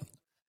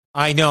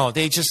 I know.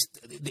 They just,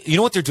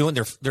 what they're doing?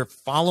 They're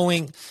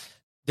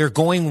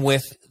going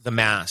with the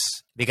mass.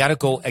 They got to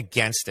go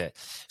against it.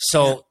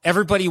 So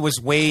everybody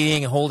was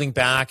waiting and holding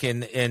back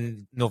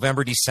in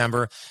November,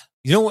 December.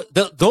 You know what?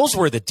 Those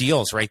were the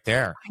deals right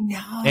there. I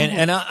know.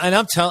 And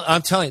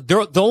I'm telling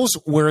you, those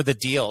were the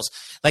deals.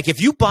 Like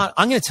if you bought,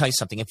 I'm going to tell you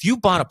something. If you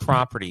bought a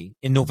property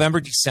in November,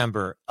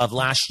 December of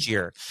last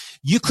year,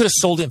 you could have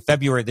sold it in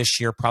February this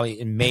year, probably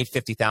and made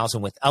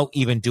 $50,000 without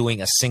even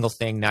doing a single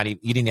thing.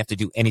 You didn't have to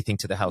do anything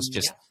to the house.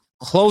 Just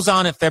close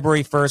on it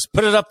February 1st,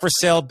 put it up for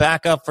sale,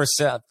 back up for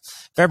sale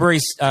February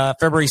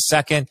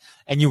 2nd,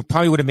 and you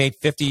probably would have made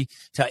 $50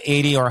 to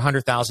 $80 or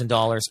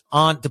 $100,000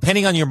 on,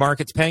 depending on your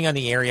market, depending on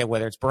the area,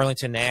 whether it's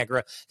Burlington,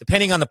 Niagara,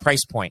 depending on the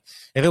price point.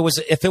 If it was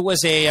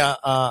a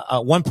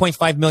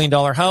 $1.5 million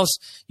house,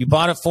 you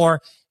bought it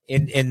for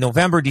in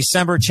November,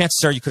 December, chances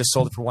are you could have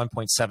sold it for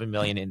 $1.7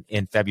 million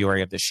in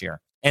February of this year.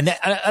 And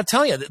I'll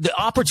tell you, the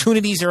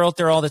opportunities are out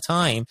there all the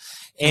time,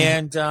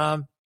 and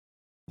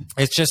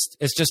it's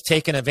just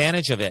taking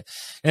advantage of it.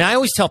 And I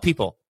always tell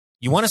people,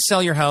 you want to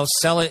sell your house,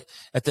 sell it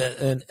at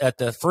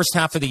the first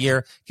half of the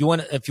year. If you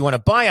want to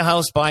buy a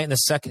house, buy it in the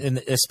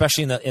second,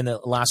 especially in the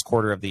last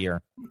quarter of the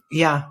year.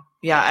 Yeah,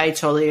 I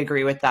totally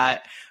agree with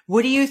that.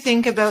 What do you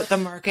think about the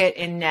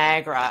market in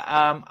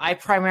Niagara? I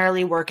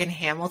primarily work in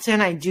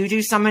Hamilton. I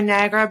do some in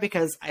Niagara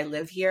because I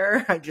live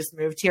here. I just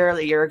moved here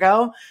a year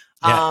ago.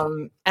 Yeah.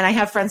 And I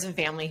have friends and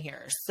family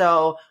here.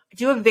 So I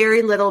do a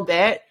very little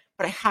bit,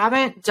 but I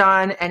haven't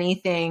done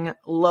anything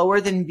lower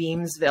than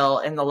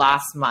Beamsville in the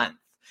last month.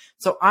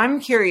 So I'm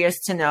curious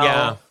to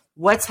know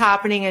what's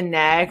happening in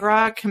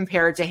Niagara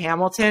compared to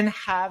Hamilton.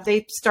 Have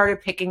they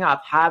started picking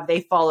up? Have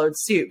they followed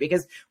suit?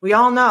 Because we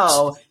all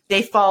know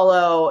they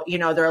follow,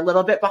 they're a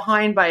little bit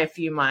behind by a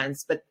few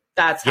months, but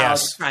that's how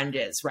the trend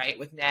is, right?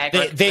 With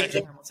Niagara compared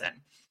to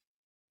Hamilton.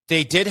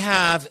 They did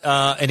have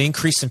an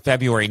increase in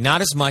February,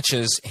 not as much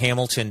as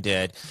Hamilton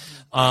did.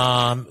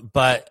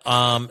 But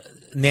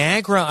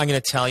Niagara, I'm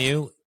going to tell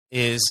you,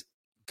 is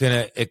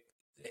going to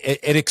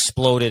it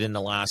exploded in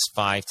the last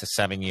 5 to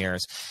 7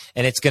 years,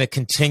 and it's going to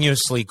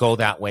continuously go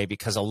that way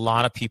because a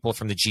lot of people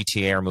from the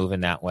GTA are moving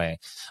that way.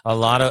 A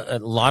lot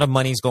of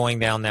money's going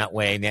down that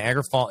way.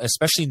 Niagara Falls,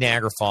 especially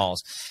Niagara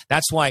Falls.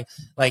 That's why,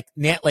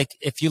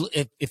 if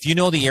you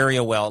know the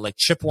area well, like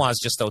Chippewa is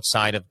just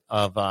outside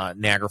of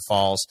Niagara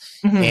Falls,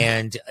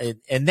 and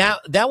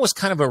that was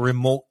kind of a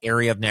remote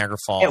area of Niagara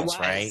Falls,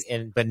 right?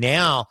 But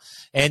now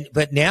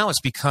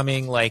it's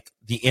becoming like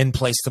the in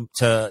place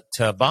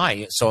to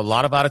buy. So a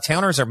lot of out of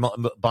towners are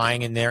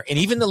buying in there, and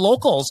even the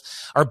locals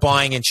are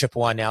buying in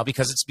Chippewa now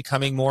because it's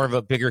becoming more of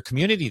a bigger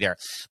community there.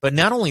 But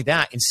not only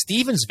that, in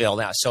Stevensville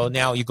now. So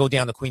now you go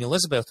down the Queen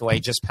Elizabeth Way,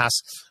 just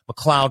past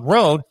McLeod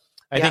Road.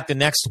 I think the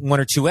next one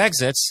or two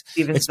exits,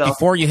 it's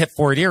before you hit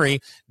Fort Erie.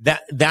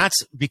 That's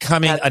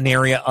becoming an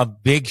area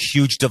of big,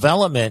 huge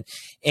development,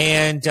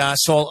 and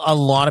so a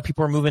lot of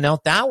people are moving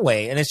out that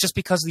way, and it's just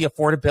because of the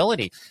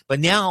affordability. But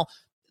now,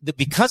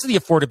 because of the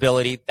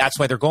affordability, that's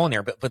why they're going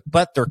there.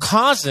 But they're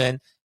causing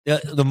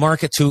the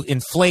market to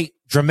inflate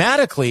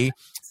dramatically,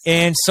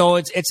 and so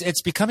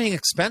it's becoming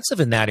expensive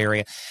in that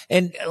area.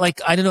 And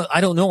I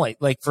don't know,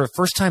 like for a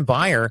first time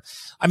buyer,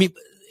 I mean,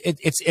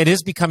 it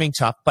is becoming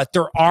tough, but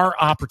there are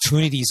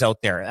opportunities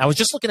out there. I was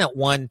just looking at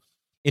one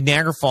in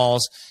Niagara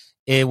Falls.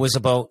 I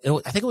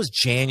think it was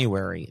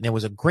January, and it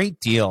was a great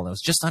deal. It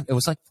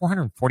was like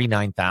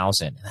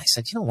 $449,000. And I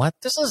said, you know what?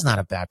 This is not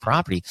a bad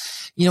property.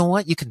 You know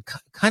what? You can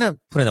kind of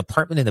put an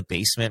apartment in the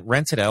basement,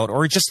 rent it out,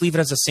 or just leave it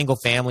as a single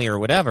family or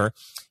whatever,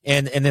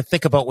 and then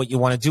think about what you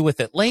want to do with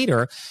it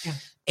later. Yeah.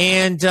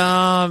 And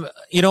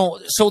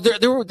so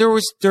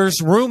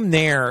there's room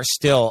there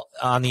still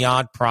on the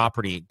odd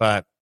property,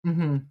 but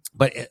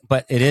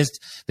it is,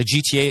 the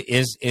GTA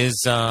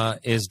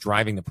is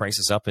driving the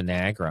prices up in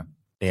Niagara.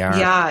 They are.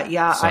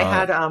 Yeah. So, I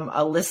had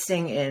a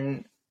listing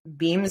in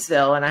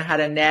Beamsville, and I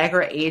had a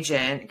Niagara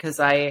agent because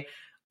I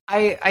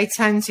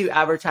tend to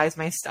advertise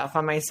my stuff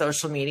on my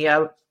social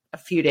media a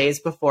few days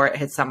before it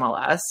hits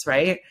MLS,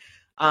 right?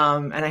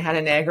 And I had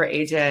a Niagara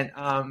agent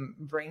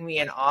bring me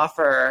an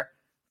offer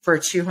for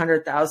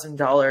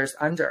 $200,000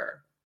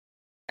 under,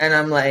 and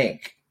I'm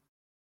like,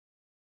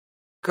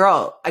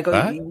 girl, I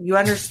go, you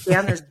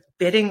understand there's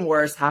bidding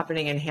wars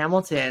happening in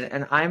Hamilton,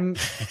 and I'm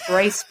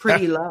priced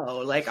pretty low.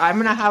 Like, I'm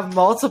going to have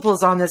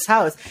multiples on this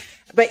house.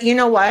 But you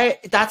know what?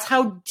 That's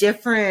how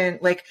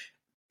different,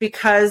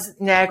 because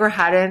Niagara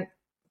hadn't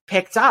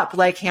picked up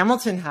like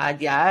Hamilton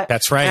had yet.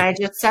 That's right. And I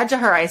just said to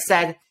her, I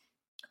said,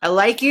 I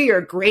like you. You're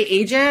a great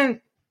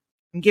agent.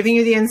 I'm giving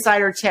you the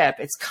insider tip.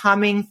 It's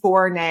coming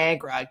for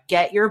Niagara.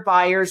 Get your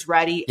buyers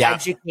ready. Yeah.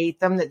 Educate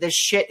them that this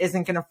shit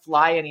isn't going to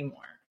fly anymore.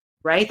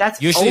 Right?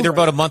 That's usually they're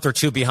about a month or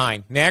two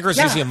behind. Niagara's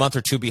usually a month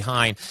or two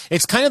behind.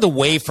 It's kind of the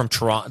wave from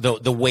Toronto.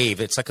 The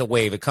wave. It's like a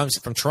wave. It comes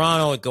from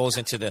Toronto. It goes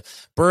into the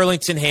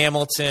Burlington,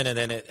 Hamilton, and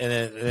then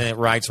it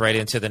rides right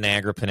into the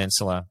Niagara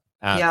Peninsula.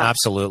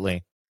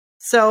 Absolutely.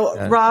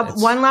 So, Rob,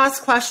 one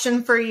last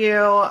question for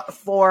you.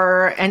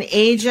 For an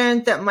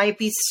agent that might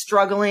be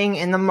struggling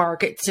in the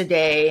market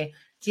today,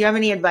 do you have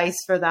any advice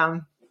for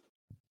them?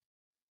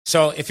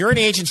 So, if you're an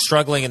agent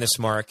struggling in this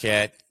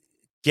market,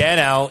 get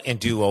out and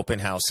do open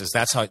houses.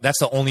 That's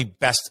the only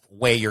best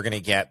way you're going to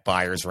get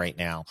buyers right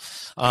now.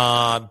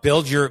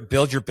 Build your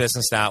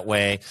business that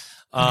way.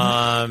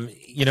 I'll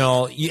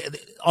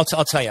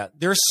tell you,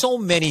 there's so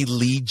many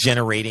lead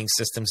generating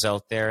systems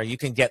out there. You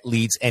can get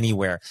leads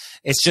anywhere.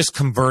 It's just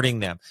converting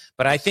them.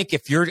 But I think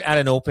if you're at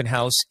an open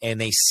house and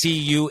they see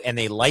you and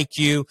they like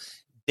you,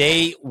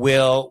 they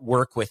will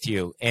work with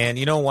you. And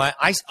you know what?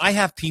 I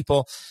have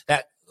people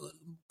that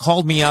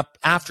called me up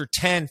after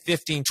 10,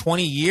 15,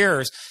 20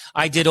 years.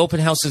 I did open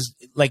houses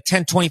like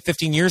 10, 20,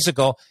 15 years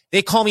ago.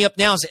 They call me up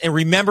now and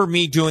remember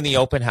me doing the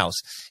open house.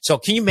 So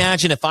can you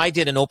imagine if I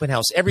did an open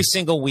house every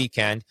single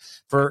weekend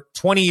for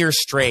 20 years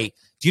straight?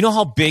 Do you know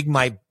how big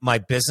my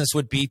business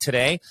would be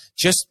today?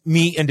 Just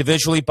me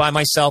individually by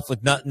myself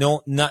with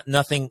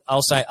nothing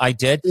else I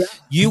did. Yeah.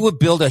 You would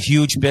build a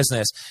huge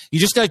business. You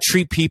just got to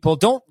treat people.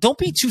 Don't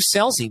be too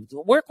salesy.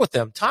 Work with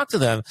them. Talk to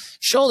them.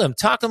 Show them.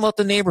 Talk about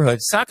the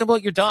neighborhoods. Talk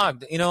about your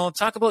dog.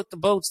 Talk about the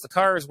boats, the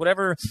cars,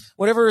 whatever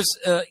is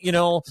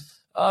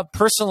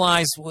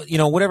personalized.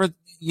 Whatever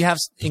you have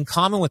in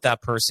common with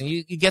that person.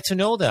 You get to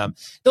know them.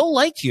 They'll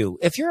like you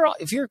if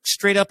you're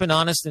straight up and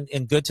honest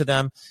and good to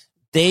them.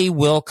 They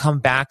will come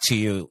back to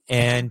you,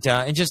 and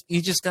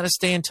you just got to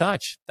stay in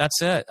touch.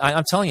 That's it.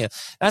 I'm telling you,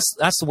 that's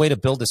the way to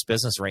build this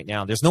business right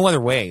now. There's no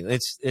other way.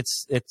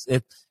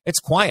 It's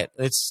quiet.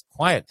 It's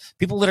quiet.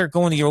 People that are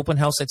going to your open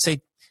house, I'd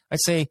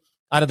say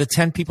out of the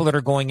 10 people that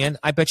are going in,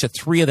 I bet you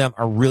 3 of them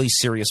are really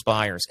serious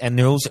buyers, and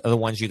those are the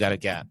ones you got to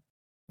get.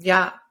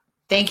 Yeah.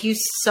 Thank you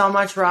so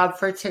much, Rob,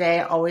 for today.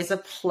 Always a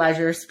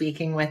pleasure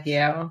speaking with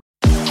you.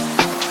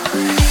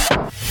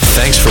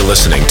 Thanks for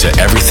listening to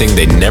Everything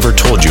They Never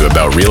Told You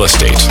About Real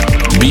Estate.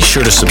 Be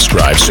sure to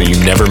subscribe so you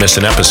never miss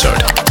an episode.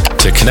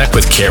 To connect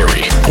with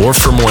Carrie or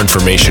for more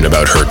information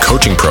about her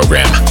coaching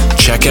program,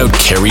 check out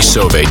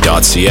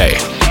carriesove.ca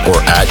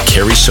or at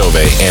Carrie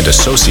Sove and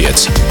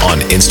Associates on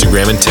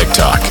Instagram and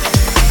TikTok.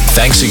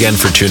 Thanks again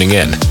for tuning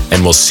in,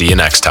 and we'll see you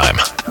next time.